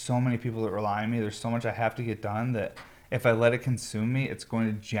because there's so many people that rely on me. There's so much I have to get done that if I let it consume me, it's going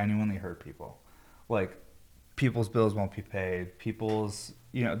to genuinely hurt people. Like people's bills won't be paid.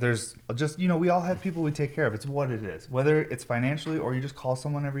 There's just, we all have people we take care of. It's what it is. Whether it's financially or you just call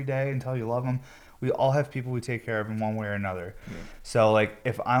someone every day and tell you love them. We all have people we take care of in one way or another. Yeah. So,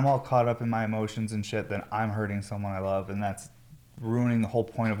 if I'm all caught up in my emotions and shit, then I'm hurting someone I love, and that's ruining the whole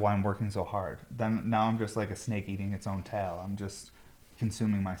point of why I'm working so hard. Then now I'm just like a snake eating its own tail. I'm just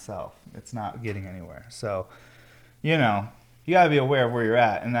consuming myself. It's not getting anywhere. So, you got to be aware of where you're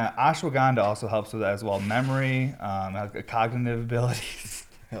at. And that ashwagandha also helps with that as well. Memory, cognitive abilities.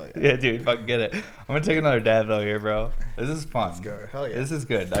 Hell yeah. Yeah, dude, fucking get it. I'm going to take another dab though here, bro. This is fun. Let's go. Hell yeah. This is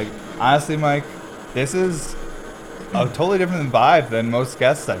good. Honestly, Mike, this is a totally different vibe than most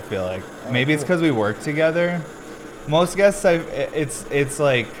guests, I feel like. Maybe it's because we work together. Most guests, it's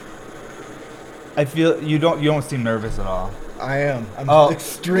like, I feel you don't seem nervous at all. I am. I'm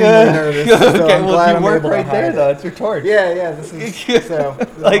extremely nervous. So okay, I'm glad you work I'm right there, though. It's your torch. Yeah. This is so.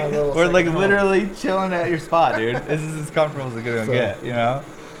 This we're literally chilling at your spot, dude. This is as comfortable as it's gonna get,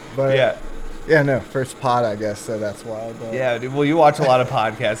 But yeah. Yeah, no, first pod, I guess, so that's wild. But yeah, dude, well, you watch a lot of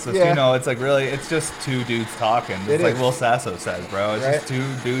podcasts, so it's like really, it's just two dudes talking. It's like Will Sasso says, bro. It's just two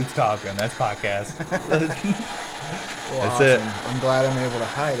dudes talking. That's podcast. Well, that's awesome. it. I'm glad I'm able to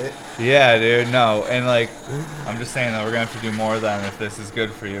hide it. Yeah, dude, no. And I'm just saying that we're going to have to do more of them if this is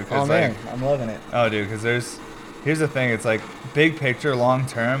good for you. Oh, man, I'm loving it. Oh, dude, because here's the thing. It's like big picture, long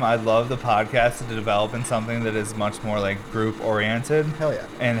term, I'd love the podcast to develop in something that is much more group oriented. Hell yeah.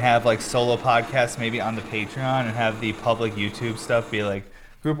 And have solo podcasts maybe on the Patreon and have the public YouTube stuff be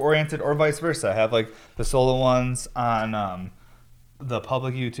group oriented or vice versa. I have like the solo ones on the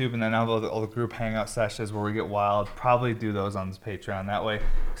public YouTube, and then I have all the group hangout sessions where we get wild. Probably do those on this Patreon that way,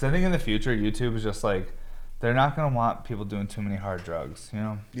 because I think in the future YouTube is just like, they're not gonna want people doing too many hard drugs, you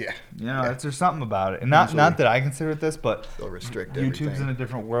know. Yeah. You know, there's something about it, and not that I consider it this, but they'll restrict YouTube's everything. in a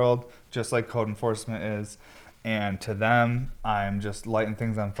different world, just like code enforcement is, and to them, I'm just lighting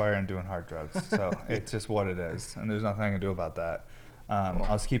things on fire and doing hard drugs. So it's just what it is, and there's nothing I can do about that. I'll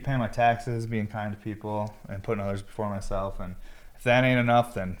just keep paying my taxes, being kind to people, and putting others before myself. And if that ain't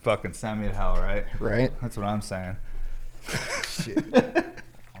enough, then fucking send me to hell, right? Right. That's what I'm saying. Shit.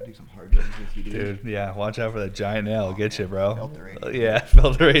 I'll do some hard drugs with you, dude. Dude, yeah, watch out for that giant nail. It'll get you, bro. Filter-rated. Yeah,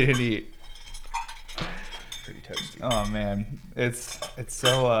 filter-rated and eat. Pretty toasty. Oh, man. It's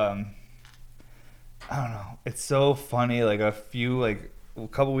so, I don't know. It's so funny. Like, a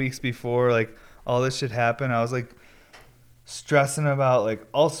couple weeks before, like, all this shit happened, I was, like, stressing about like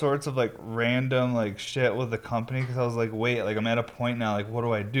all sorts of like random like shit with the company, because I was like, wait, like I'm at a point now, like what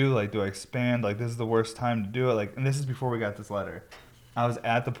do I do? Like, do I expand? Like, this is the worst time to do it. Like, and this is before we got this letter. I was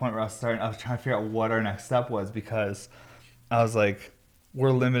at the point where I was trying to figure out what our next step was, because I was like,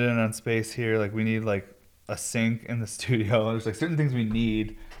 we're limited on space here. Like, we need like a sink in the studio. There's like certain things we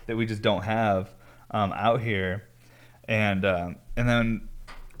need that we just don't have out here, and then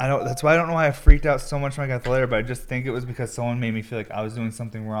that's why I don't know why I freaked out so much when I got the letter, but I just think it was because someone made me feel like I was doing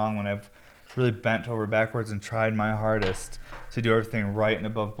something wrong when I've really bent over backwards and tried my hardest to do everything right and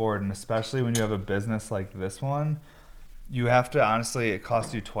above board. And especially when you have a business like this one, you have to, honestly, it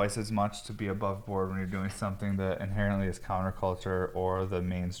costs you twice as much to be above board when you're doing something that inherently is counterculture or the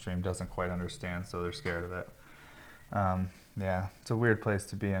mainstream doesn't quite understand, so they're scared of it. Yeah, it's a weird place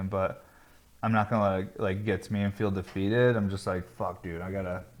to be in, but I'm not gonna let it like get to me and feel defeated. I'm just like, fuck, dude, I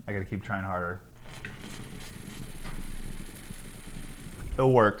gotta keep trying harder.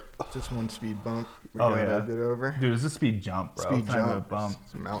 It'll work. Just one speed bump. We yeah, get over. Dude, it's a speed jump, bro. Speed it's not even a jump. bump.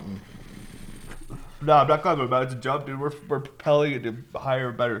 It's a mountain. No, I'm not talking about it's a jump, dude. We're propelling it to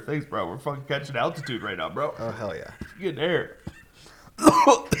higher, better things, bro. We're fucking catching altitude right now, bro. Oh hell yeah. Get there.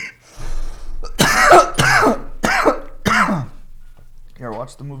 You ever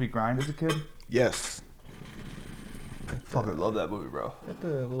watch the movie Grind as a kid? Yes. I fucking love that movie, bro. Is that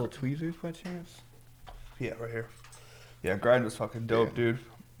the little tweezers by chance? Yeah, right here. Yeah, Grind was fucking dope, dude.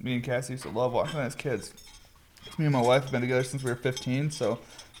 Me and Cassie used to love watching that as kids. Me and my wife have been together since we were 15, so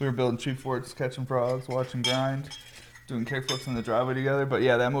we were building tree forts, catching frogs, watching Grind, doing kickflips in the driveway together. But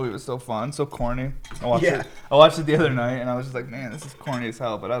yeah, that movie was so fun, so corny. I watched it the other night, and I was just like, man, this is corny as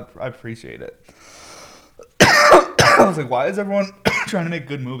hell, but I appreciate it. I was like, why is everyone trying to make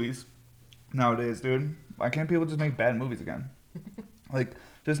good movies nowadays, dude? Why can't people just make bad movies again? Like,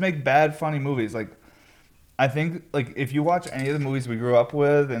 just make bad, funny movies. Like, I think, like, if you watch any of the movies we grew up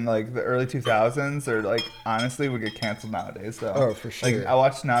with in, like, the early 2000s, they're, like, honestly would get canceled nowadays, though. Oh, for sure. Like, I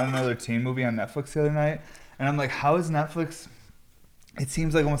watched Not Another Teen movie on Netflix the other night, and I'm like, how is Netflix... It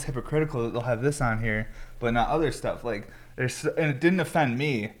seems like almost hypocritical that they'll have this on here, but not other stuff. Like, and it didn't offend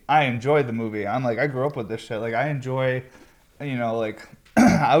me. I enjoyed the movie. I'm like, I grew up with this shit. Like, I enjoy, you know, like,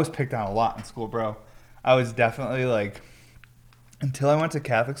 I was picked on a lot in school, bro. I was definitely, like... Until I went to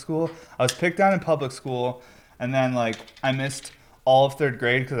Catholic school, I was picked on in public school, and then, like, I missed all of third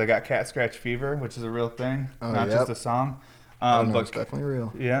grade because I got cat scratch fever, which is a real thing, not just a song. No, but it's definitely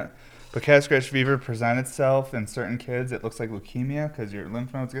real. Yeah, but cat scratch fever presents itself in certain kids. It looks like leukemia because your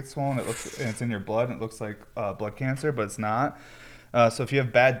lymph nodes get swollen. And it's in your blood, and it looks like blood cancer, but it's not. So if you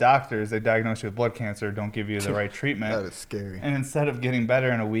have bad doctors, they diagnose you with blood cancer, don't give you the right treatment. That is scary. And instead of getting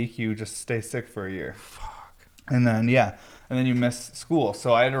better in a week, you just stay sick for a year. Fuck. And then you miss school.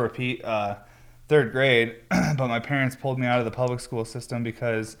 So I had to repeat third grade, but my parents pulled me out of the public school system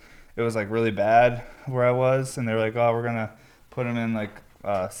because it was like really bad where I was, and they were like, oh, we're gonna put them in like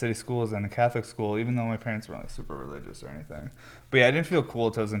city schools and a Catholic school, even though my parents weren't like super religious or anything. But yeah, I didn't feel cool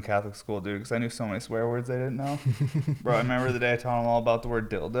until I was in Catholic school, dude, because I knew so many swear words they didn't know. Bro, I remember the day I taught them all about the word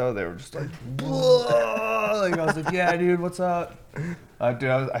dildo. They were just like, whoa! Like, I was like, yeah, dude, what's up? Dude,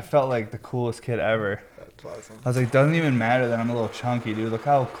 I felt like the coolest kid ever. That's awesome. I was like, doesn't even matter that I'm a little chunky, dude. Look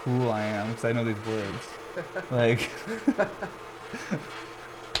how cool I am because I know these words. Like,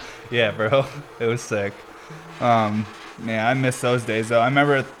 yeah, bro, it was sick. Man, I miss those days though. I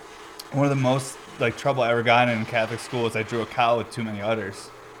remember one of the most like trouble I ever got in Catholic school was I drew a cow with too many udders.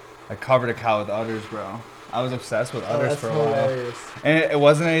 I covered a cow with udders, bro. I was obsessed with udders for a while. And it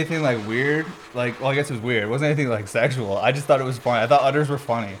wasn't anything like weird. Like, well, I guess it was weird. It wasn't anything like sexual. I just thought it was funny. I thought udders were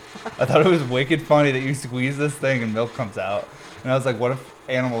funny. I thought it was wicked funny that you squeeze this thing and milk comes out. And I was like, what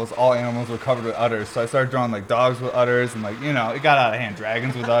if all animals were covered with udders? So I started drawing like dogs with udders and like, you know, it got out of hand.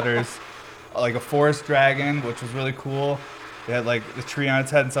 Dragons with udders, like a forest dragon, which was really cool. It had like the tree on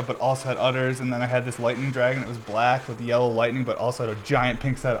its head and stuff, but also had udders. And then I had this lightning dragon. It was black with yellow lightning, but also had a giant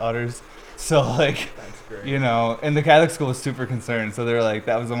pink set of udders. So like, you know, and the Catholic school was super concerned. So they were like,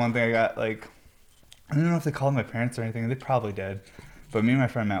 that was the one thing I got like, I don't know if they called my parents or anything. They probably did. But me and my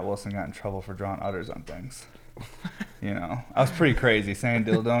friend Matt Wilson got in trouble for drawing udders on things. You know, I was pretty crazy saying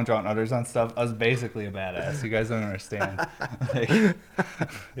dildo and drawing udders on stuff. I was basically a badass. You guys don't understand. Like, it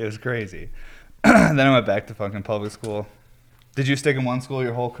was crazy. Then I went back to fucking public school. Did you stick in one school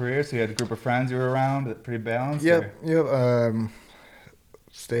your whole career? So you had a group of friends you were around, pretty balanced? Yep. Went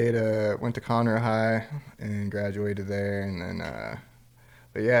to Conroe High and graduated there, and then,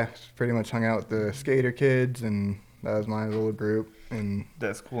 but yeah, pretty much hung out with the skater kids, and that was my little group. And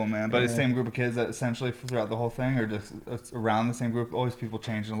that's cool, man. But the same group of kids that essentially throughout the whole thing, or just around the same group? Always people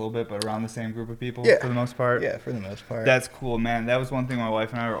changing a little bit, but around the same group of people for the most part? Yeah, for the most part. That's cool, man. That was one thing my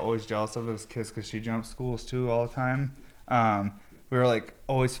wife and I were always jealous of as kids because she jumped schools too all the time. We were like,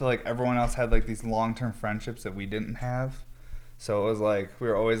 always feel like everyone else had like these long-term friendships that we didn't have. So it was like, we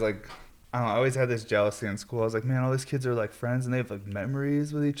were always like, I don't know, I always had this jealousy in school. I was like, man, all these kids are like friends and they have like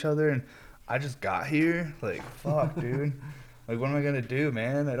memories with each other. And I just got here. Like, fuck, dude. Like, what am I going to do,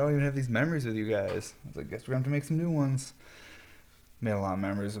 man? I don't even have these memories with you guys. I was like, guess we're going to have to make some new ones. Made a lot of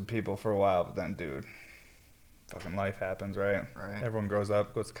memories with people for a while, but then, dude, fucking life happens, right? Right. Everyone grows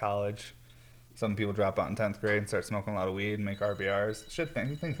up, goes to college. Some people drop out in 10th grade and start smoking a lot of weed and make RBRs.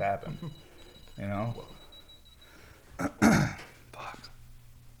 Things happen, you know? Fuck.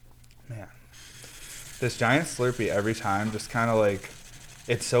 Man. This giant Slurpee every time just kind of like,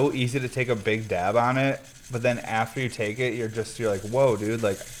 it's so easy to take a big dab on it, but then after you take it, you're like, whoa, dude,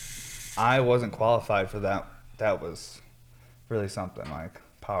 like, I wasn't qualified for that. That was really something, like,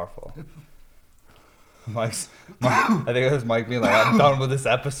 powerful. I think it was Mike being like, I'm done with this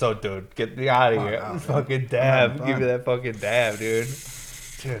episode, dude. Get me out of here. Fucking dab. Give me that fucking dab, dude.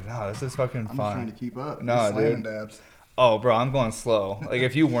 Dude, no, this is fucking fun. I'm trying to keep up. No, dude. Dabs. Oh, bro, I'm going slow. Like,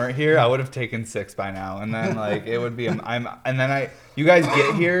 if you weren't here, I would have taken 6 by now, and then like it would be. You guys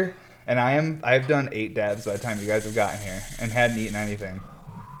get here, and I've done 8 dabs by the time you guys have gotten here, and hadn't eaten anything.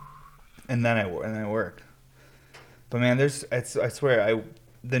 And then it worked. But man, I swear,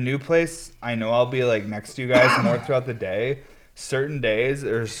 the new place, I know I'll be like next to you guys more throughout the day. Certain days,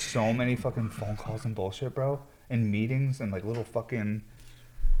 there's so many fucking phone calls and bullshit, bro, and meetings and like little fucking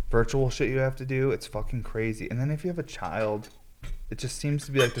virtual shit you have to do. It's fucking crazy. And then if you have a child, it just seems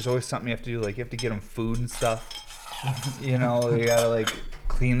to be like there's always something you have to do. Like you have to get them food and stuff. You know, you gotta like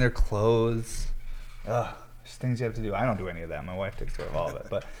clean their clothes. Ugh, there's things you have to do. I don't do any of that. My wife takes care of all of it,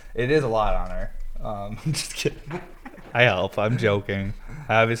 but it is a lot on her. Just kidding. I help. I'm joking.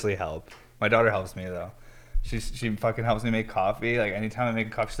 I obviously help. My daughter helps me though. She fucking helps me make coffee. Like anytime I make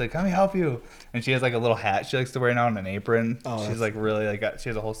coffee, she's like, "Let me help you." And she has like a little hat she likes to wear now and an apron. Oh, she's like really like she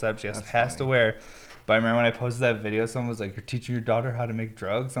has a whole setup. She has to wear. But I remember when I posted that video, someone was like, "You're teaching your daughter how to make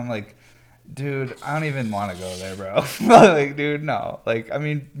drugs?" I'm like, dude, I don't even want to go there, bro. Like, dude, no. Like, I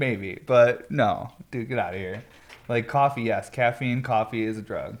mean, maybe, but no, dude, get out of here. Like coffee, yes, caffeine, coffee is a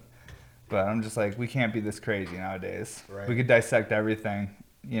drug. But I'm just like, we can't be this crazy nowadays. Right. We could dissect everything.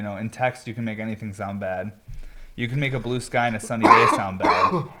 You know, in text, you can make anything sound bad. You can make a blue sky and a sunny day sound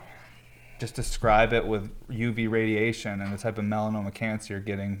bad. Just describe it with UV radiation and the type of melanoma cancer you're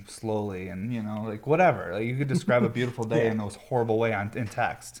getting slowly and, you know, like whatever. Like you could describe a beautiful day in the most horrible way in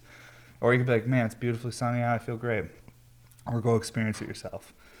text. Or you could be like, man, it's beautifully sunny out. I feel great. Or go experience it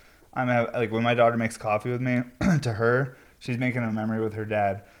yourself. Like when my daughter makes coffee with me, to her, she's making a memory with her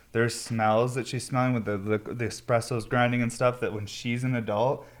dad. There's smells that she's smelling with the espresso's grinding and stuff that when she's an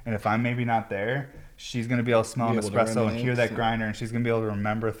adult, and if I'm maybe not there, she's going to be able to smell an espresso and hear that grinder, and she's going to be able to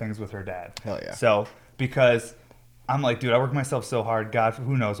remember things with her dad. Hell yeah. So, because I'm like, dude, I work myself so hard. God,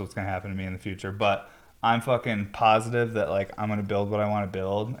 who knows what's going to happen to me in the future. But I'm fucking positive that, like, I'm going to build what I want to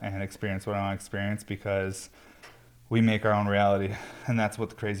build and experience what I want to experience because we make our own reality. And that's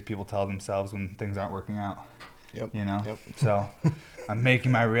what the crazy people tell themselves when things aren't working out. Yep. You know? Yep. So I'm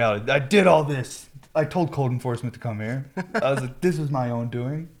making my reality. I did all this. I told code enforcement to come here. I was like, this was my own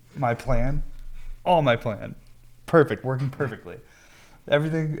doing, my plan, all my plan. Perfect, working perfectly.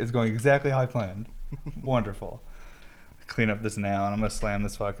 Everything is going exactly how I planned. Wonderful. Clean up this nail, and I'm going to slam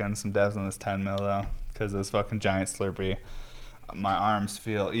this fucking, some devs on this 10 mil though, because this fucking giant Slurpee. My arms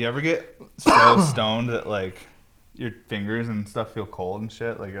feel, you ever get so stoned that like your fingers and stuff feel cold and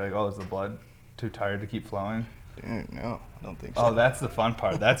shit? Like you're like, oh, is the blood too tired to keep flowing? Dude, no, I don't think so. Oh, that's the fun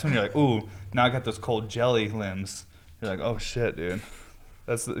part. That's when you're like, ooh, now I got those cold jelly limbs. You're like, oh shit, dude.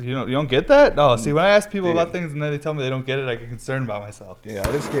 That's you don't get that? No. See, when I ask people about things and then they tell me they don't get it, I get concerned about myself. Yeah,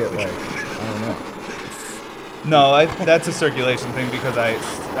 I just get like, I don't know. No, that's a circulation thing because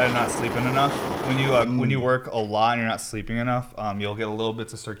I'm not sleeping enough. When you work a lot and you're not sleeping enough, you'll get a little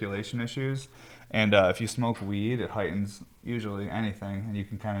bits of circulation issues. And if you smoke weed, it heightens usually anything, and you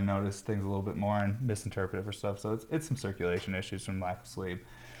can kind of notice things a little bit more and misinterpret it for stuff. So it's some circulation issues from lack of sleep.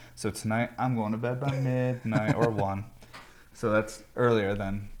 So tonight I'm going to bed by midnight or 1. So that's earlier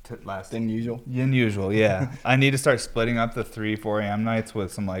than last. Than usual? Than usual, yeah. I need to start splitting up the 3, 4 a.m. nights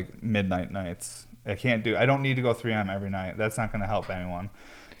with some like midnight nights. I don't need to go 3 a.m. every night. That's not going to help anyone.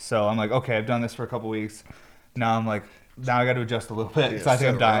 So I'm like, okay, I've done this for a couple weeks. Now I'm like, now I got to adjust a little bit because I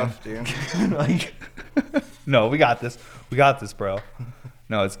think I'm dying. Rough, like, no, we got this. We got this, bro.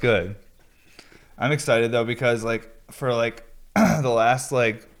 No, it's good. I'm excited though because like for like the last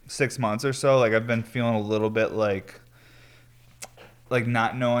like 6 months or so, like I've been feeling a little bit like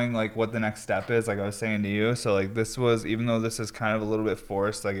not knowing like what the next step is, like I was saying to you. So like this was, even though this is kind of a little bit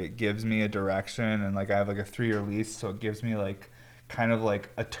forced, like it gives me a direction, and like I have like a 3-year lease, so it gives me like kind of like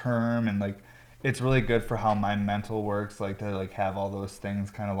a term, and like it's really good for how my mental works, like to like have all those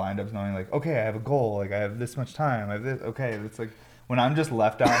things kind of lined up, knowing like, okay, I have a goal, like I have this much time, I have this, okay. It's like when I'm just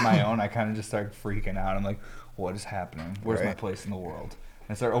left out on my own, I kind of just start freaking out. I'm like, what is happening? Where's my place in the world?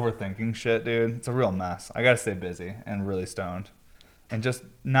 And I start overthinking shit, dude. It's a real mess. I gotta stay busy and really stoned. And just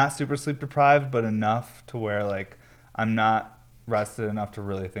not super sleep deprived, but enough to where like I'm not rested enough to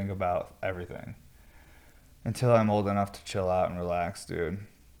really think about everything until I'm old enough to chill out and relax, dude.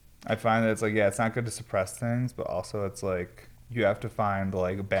 I find that it's like, yeah, it's not good to suppress things, but also it's like you have to find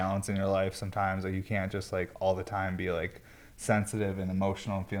like a balance in your life sometimes. Like you can't just like all the time be like sensitive and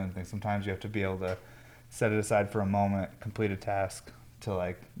emotional and feeling things. Sometimes you have to be able to set it aside for a moment, complete a task to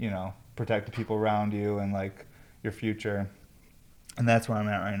like, you know, protect the people around you and like your future. And that's where I'm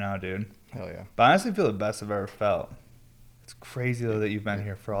at right now, dude. Hell yeah. But I honestly feel the best I've ever felt. It's crazy, though, that you've been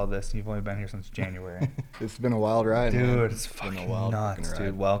here for all this, and you've only been here since January. It's been a wild ride, dude, man. It's fucking nuts,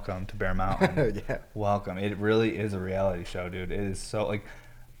 dude. Welcome to Bear Mountain. Yeah. Welcome. It really is a reality show, dude. It is so, like,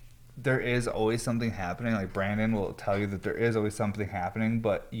 there is always something happening. Like, Brandon will tell you that there is always something happening,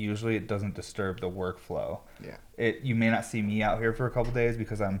 but usually it doesn't disturb the workflow. Yeah. You may not see me out here for a couple days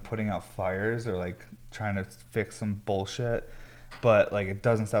because I'm putting out fires or, like, trying to fix some bullshit. But like it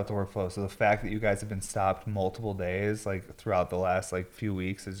doesn't stop the workflow. So the fact that you guys have been stopped multiple days, like throughout the last like few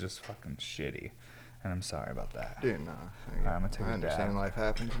weeks, is just fucking shitty. And I'm sorry about that. Dude, nah. I'm gonna take I understand life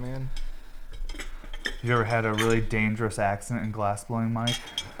happens, man. You ever had a really dangerous accident in glass blowing, Mike?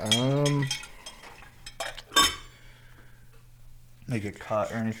 Like a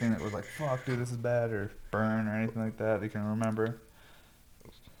cut or anything that was like, fuck, dude, this is bad, or burn or anything like that you can remember?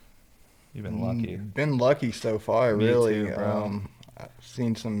 You've been lucky. Been lucky so far, Me really. too, bro. I've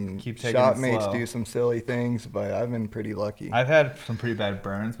seen some Keep taking shop it mates slow. do some silly things, but I've been pretty lucky. I've had some pretty bad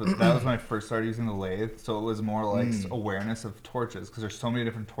burns, but that was when I first started using the lathe, so it was more like awareness of torches, because there's so many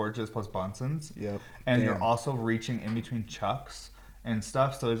different torches plus Bunsen's. Yep. And you're also reaching in between chucks and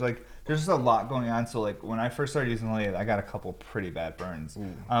stuff, so there's just a lot going on. So like when I first started using the lathe, I got a couple pretty bad burns.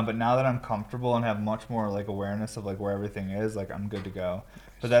 But now that I'm comfortable and have much more like awareness of like where everything is, like I'm good to go.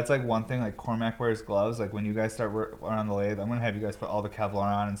 But that's like one thing, like Cormac wears gloves. Like when you guys start on the lathe, I'm going to have you guys put all the Kevlar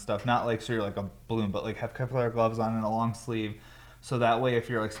on and stuff. Not like so you're like a balloon, but like have Kevlar gloves on and a long sleeve. So that way,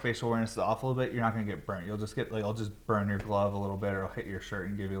 if your like spatial awareness is off a little bit, you're not going to get burnt. You'll just get like, I'll just burn your glove a little bit, or I'll hit your shirt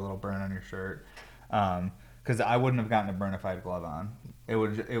and give you a little burn on your shirt. Because I wouldn't have gotten a burn if I had a glove on.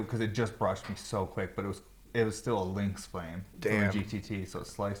 Because it just brushed me so quick, but it was still a Lynx flame from a GTT, so it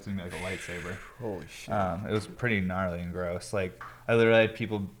sliced in me like a lightsaber. Holy shit. It was pretty gnarly and gross. Like, I literally had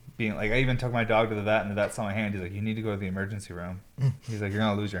people being like, I even took my dog to the vet, and the vet saw my hand. He's like, you need to go to the emergency room. He's like, you're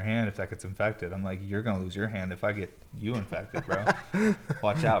going to lose your hand if that gets infected. I'm like, you're going to lose your hand if I get you infected, bro.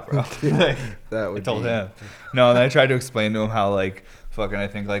 Watch out, bro. Like, that would I told him. No, and then I tried to explain to him how, like, fucking, I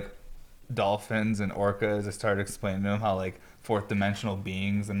think, like, dolphins and orcas, I started explaining to him how, like, fourth dimensional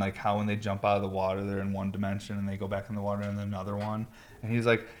beings, and like how when they jump out of the water they're in one dimension and they go back in the water in another one. And he's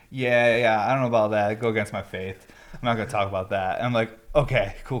like, yeah, I don't know about that, go against my faith, I'm not gonna talk about that. And I'm like,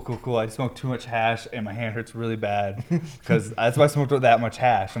 okay, cool. I smoked too much hash and my hand hurts really bad because that's why I smoked that much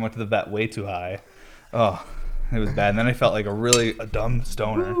hash. I went to the vet way too high. Oh, it was bad. And then I felt like a dumb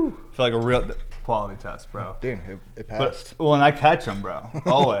stoner. Felt like a real quality test, bro. Dude, it passed. But and I catch them, bro,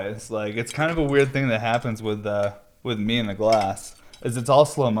 always. Like, it's kind of a weird thing that happens with me and the glass, is it's all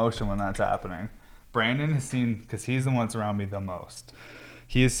slow motion when that's happening. Brandon has seen, because he's the one that's around me the most,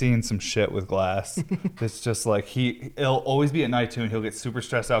 he is seeing some shit with glass. It's just like it'll always be at night too, and he'll get super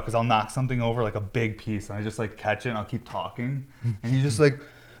stressed out because I'll knock something over like a big piece, and I just like catch it and I'll keep talking, and he's just like,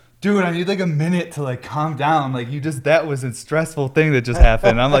 dude, I need like a minute to like calm down. Like that was a stressful thing that just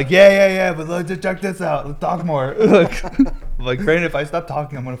happened. I'm like, yeah, but let's just check this out. Let's talk more. Like, Brandon, if I stop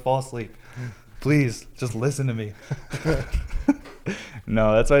talking, I'm gonna fall asleep. Please, just listen to me.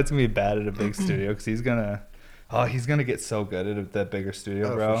 No, that's why it's gonna be bad at a big studio because he's gonna get so good at that bigger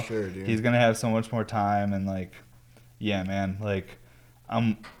studio, bro. For sure, dude. He's gonna have so much more time and like, yeah, man, like.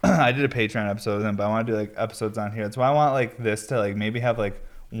 I did a Patreon episode with him, but I want to do like episodes on here. That's why I want like this to like maybe have like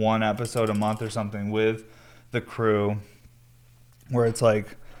one episode a month or something with the crew where it's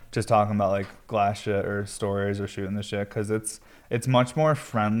like just talking about like glass shit or stories or shooting the shit because it's much more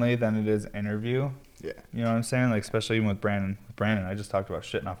friendly than it is interview. Yeah. You know what I'm saying? Like especially even with Brandon. I just talked about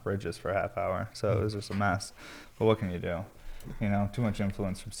shitting off bridges for a half hour, so it was just a mess. But what can you do? You know, too much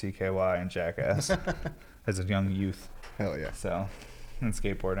influence from CKY and Jackass as a young youth. Hell yeah. So, and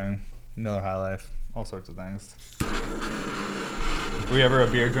skateboarding, Miller High Life, all sorts of things. Were you ever a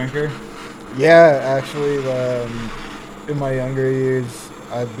beer drinker? Yeah, actually, in my younger years,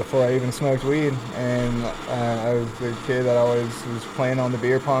 before I even smoked weed, and I was the kid that always was playing on the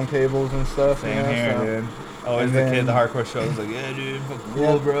beer pong tables and stuff. Same here, dude. Always the kid, the hardcore show was like, yeah, dude, fucking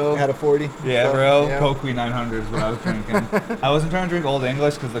cool, bro. Had a 40. Yeah, so, bro. Yeah. Coke 900 is what I was drinking. I wasn't trying to drink Old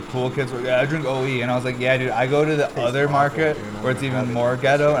English because the cool kids were, I drink OE. And I was like, yeah, dude, I go to the other market where it's even more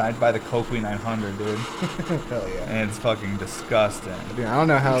ghetto, and I'd buy the Coke 900, dude. Hell yeah. And it's fucking disgusting. Dude, I don't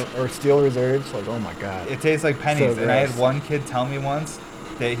know how, or Steel Reserves, like, oh my God. It tastes like pennies. So and I had gross. one kid tell me once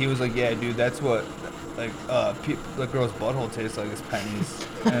that he was like, yeah, dude, that's what like the girl's butthole tastes like is pennies.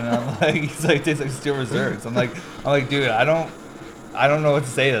 And I'm like, he's like, it tastes like Steel Reserves. I'm like, dude, I don't know what to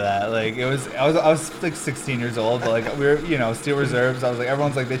say to that. Like I was like 16 years old, but like we were, Steel Reserves. I was like,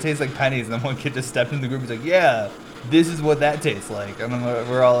 everyone's like, they taste like pennies. And then one kid just stepped in the group. He's like, yeah, this is what that tastes like. And then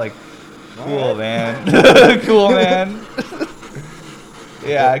we're all like, cool, man. Cool, man.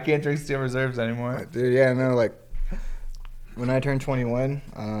 Yeah, I can't drink Steel Reserves anymore. Dude, yeah, no, like, when I turned 21,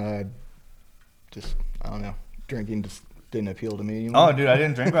 I don't know, drinking just didn't appeal to me anymore. Oh, dude, I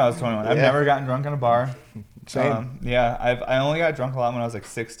didn't drink when I was 21. I've never gotten drunk in a bar. Same. Yeah, I only got drunk a lot when I was like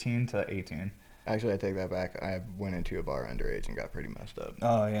 16 to 18. Actually, I take that back. I went into a bar underage and got pretty messed up.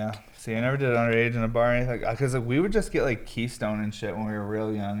 Oh, yeah. See, I never did underage in a bar or anything. Because we would just get like Keystone and shit when we were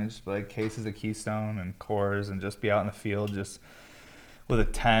real young. And just like cases of Keystone and Coors and just be out in the field just with a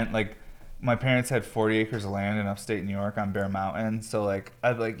tent. Like, my parents had 40 acres of land in upstate New York on Bear Mountain. So, like,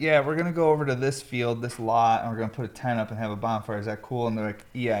 I'd be like, yeah, we're going to go over to this field, this lot, and we're going to put a tent up and have a bonfire. Is that cool? And they're like,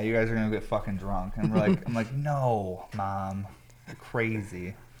 yeah, you guys are going to get fucking drunk. And I'm like, no, Mom. You're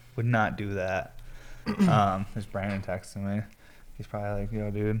crazy. Would not do that. There's Brandon texting me. He's probably like, yo,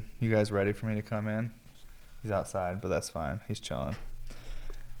 dude, you guys ready for me to come in? He's outside, but that's fine. He's chilling.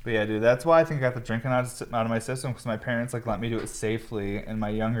 But yeah, dude, that's why I think I got the drinking out of my system, because my parents like let me do it safely in my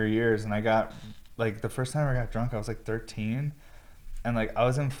younger years. And I got like the first time I got drunk, I was like 13, and like I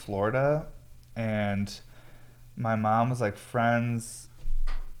was in Florida, and my mom was like my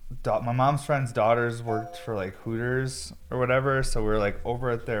mom's friends' daughters worked for like Hooters or whatever, so we were like over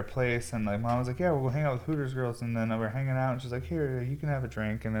at their place, and like Mom was like, yeah, we'll hang out with Hooters girls. And then we're hanging out, and she's like, here, you can have a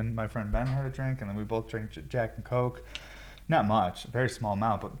drink. And then my friend Ben had a drink, and then we both drank Jack and Coke. Not much, a very small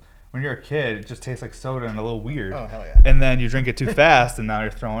amount, but when you're a kid, it just tastes like soda and a little weird. Oh, hell yeah. And then you drink it too fast, and now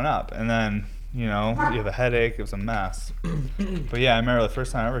you're throwing up. And then, you have a headache. It was a mess. But yeah, I remember the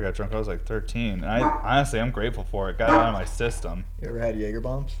first time I ever got drunk, I was like 13. And honestly, I'm grateful for it. Got it out of my system. You ever had Jaeger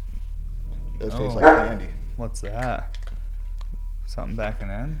bombs? Those taste Oh. like candy. What's that? Something backing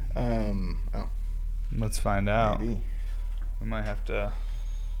in? Oh, Let's find out. maybe. We might have to.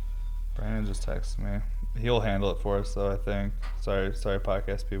 Brandon just texted me. He'll handle it for us, though, I think. Sorry,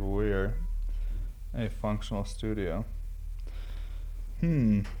 podcast people. We are a functional studio.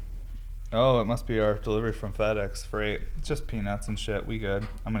 Oh, it must be our delivery from FedEx Freight. It's just peanuts and shit. We good.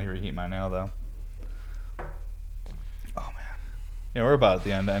 I'm gonna reheat mine now, though. Oh man. Yeah, we're about at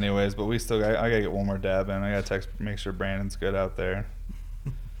the end, anyways. But I gotta get one more dab in. I gotta text, make sure Brandon's good out there.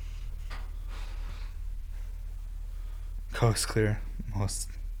 Coast clear. Most.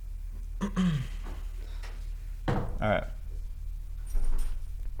 Alright.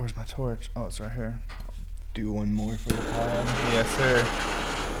 Where's my torch? Oh, it's right here. Do one more for the pod. Yes, sir.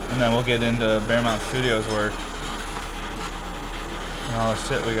 And then we'll get into Bear Mountain Studios work. And all the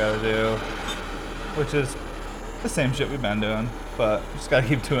shit we gotta do. Which is the same shit we've been doing. But just gotta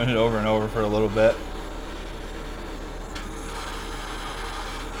keep doing it over and over for a little bit.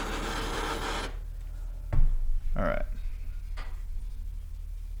 Alright.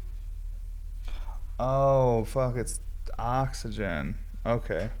 fuck, it's oxygen.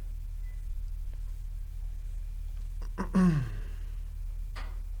 Okay.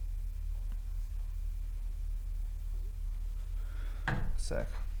 Sick.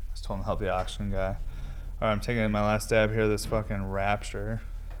 I was told him to help the oxygen guy. All right, I'm taking my last dab here of this fucking Rapture.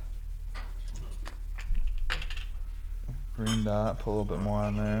 Green dot, put a little bit more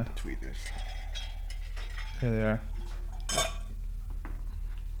on there. Tweeters. Here they are.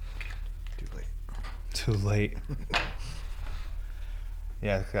 Too late.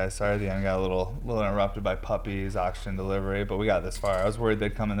 Yeah, guys, sorry at the end. Got a little interrupted by puppies, oxygen delivery, but we got this far. I was worried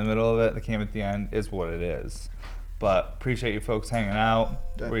they'd come in the middle of it. They came at the end. Is what it is. But appreciate you folks hanging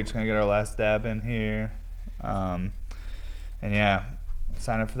out. Definitely. We're each going to get our last dab in here. And yeah,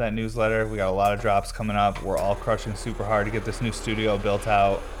 sign up for that newsletter. We got a lot of drops coming up. We're all crushing super hard to get this new studio built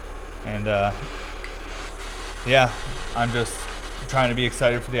out. And yeah, I'm just trying to be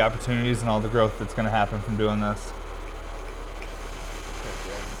excited for the opportunities and all the growth that's going to happen from doing this.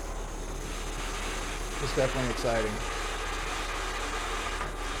 It's definitely exciting.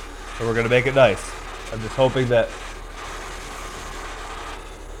 So we're going to make it nice. I'm just hoping that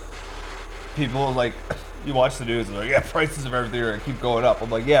people, like, you watch the news and they're like, yeah, prices of everything are going to keep going up. I'm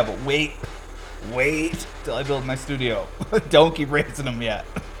like, yeah, but wait till I build my studio. Don't keep raising them yet.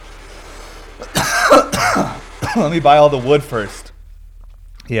 Let me buy all the wood first.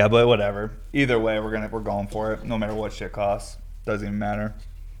 Yeah, but whatever. Either way, we're going for it. No matter what shit costs. Doesn't even matter.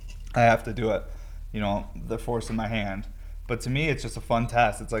 I have to do it. You know, the force in my hand. But to me, it's just a fun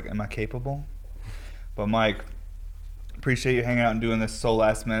test. It's like, am I capable? But Mike, appreciate you hanging out and doing this so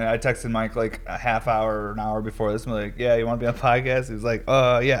last minute. I texted Mike like a half hour or an hour before this. I'm like, yeah, you want to be on the podcast? He was like,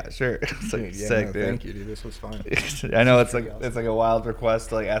 yeah, sure. It's like, dude, yeah, sick, no, dude. Thank you, dude. This was fun. I know it's like a wild request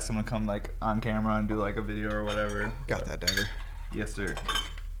to like ask someone to come like on camera and do like a video or whatever. Got that, Dagger. Yes, sir.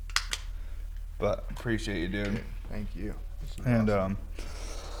 But appreciate you, dude. Thank you. And awesome.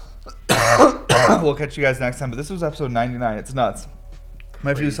 We'll catch you guys next time. But this was episode 99. It's nuts.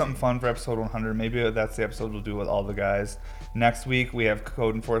 Might do something fun for episode 100. Maybe that's the episode we'll do with all the guys. Next week, we have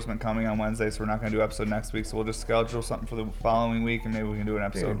code enforcement coming on Wednesday, so we're not going to do episode next week. So we'll just schedule something for the following week, and maybe we can do an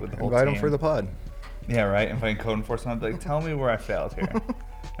episode with the whole team. Invite them for the pod. Yeah, right? Inviting code enforcement. I'll be like, tell me where I failed here.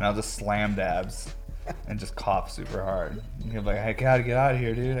 And I'll just slam dabs and just cough super hard. And he'll be like, I gotta get out of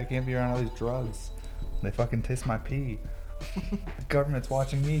here, dude. I can't be around all these drugs. They fucking taste my pee. The government's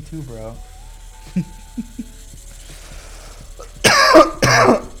watching me too, bro.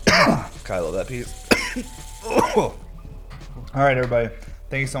 God, I love that piece. All right, everybody.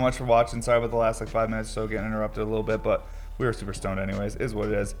 Thank you so much for watching. Sorry about the last 5 minutes or so getting interrupted a little bit, but we were super stoned anyways. Is what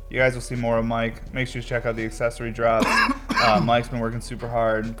it is. You guys will see more of Mike. Make sure you check out the accessory drops. Mike's been working super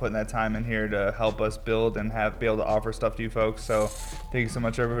hard and putting that time in here to help us build and be able to offer stuff to you folks. So thank you so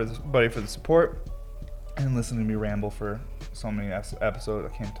much, everybody, for the support and listening to me ramble for so many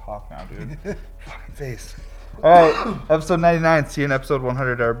episodes. I can't talk now, dude. Fucking face. All right, episode 99. See you in episode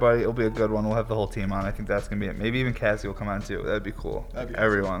 100, everybody. It'll be a good one. We'll have the whole team on. I think that's going to be it. Maybe even Cassie will come on, too. That'd be cool.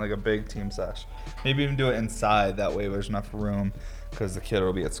 Everyone, like a big team sesh. Maybe even do it inside. That way there's enough room because the kid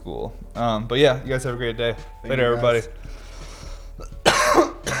will be at school. But, yeah, you guys have a great day. Later, everybody.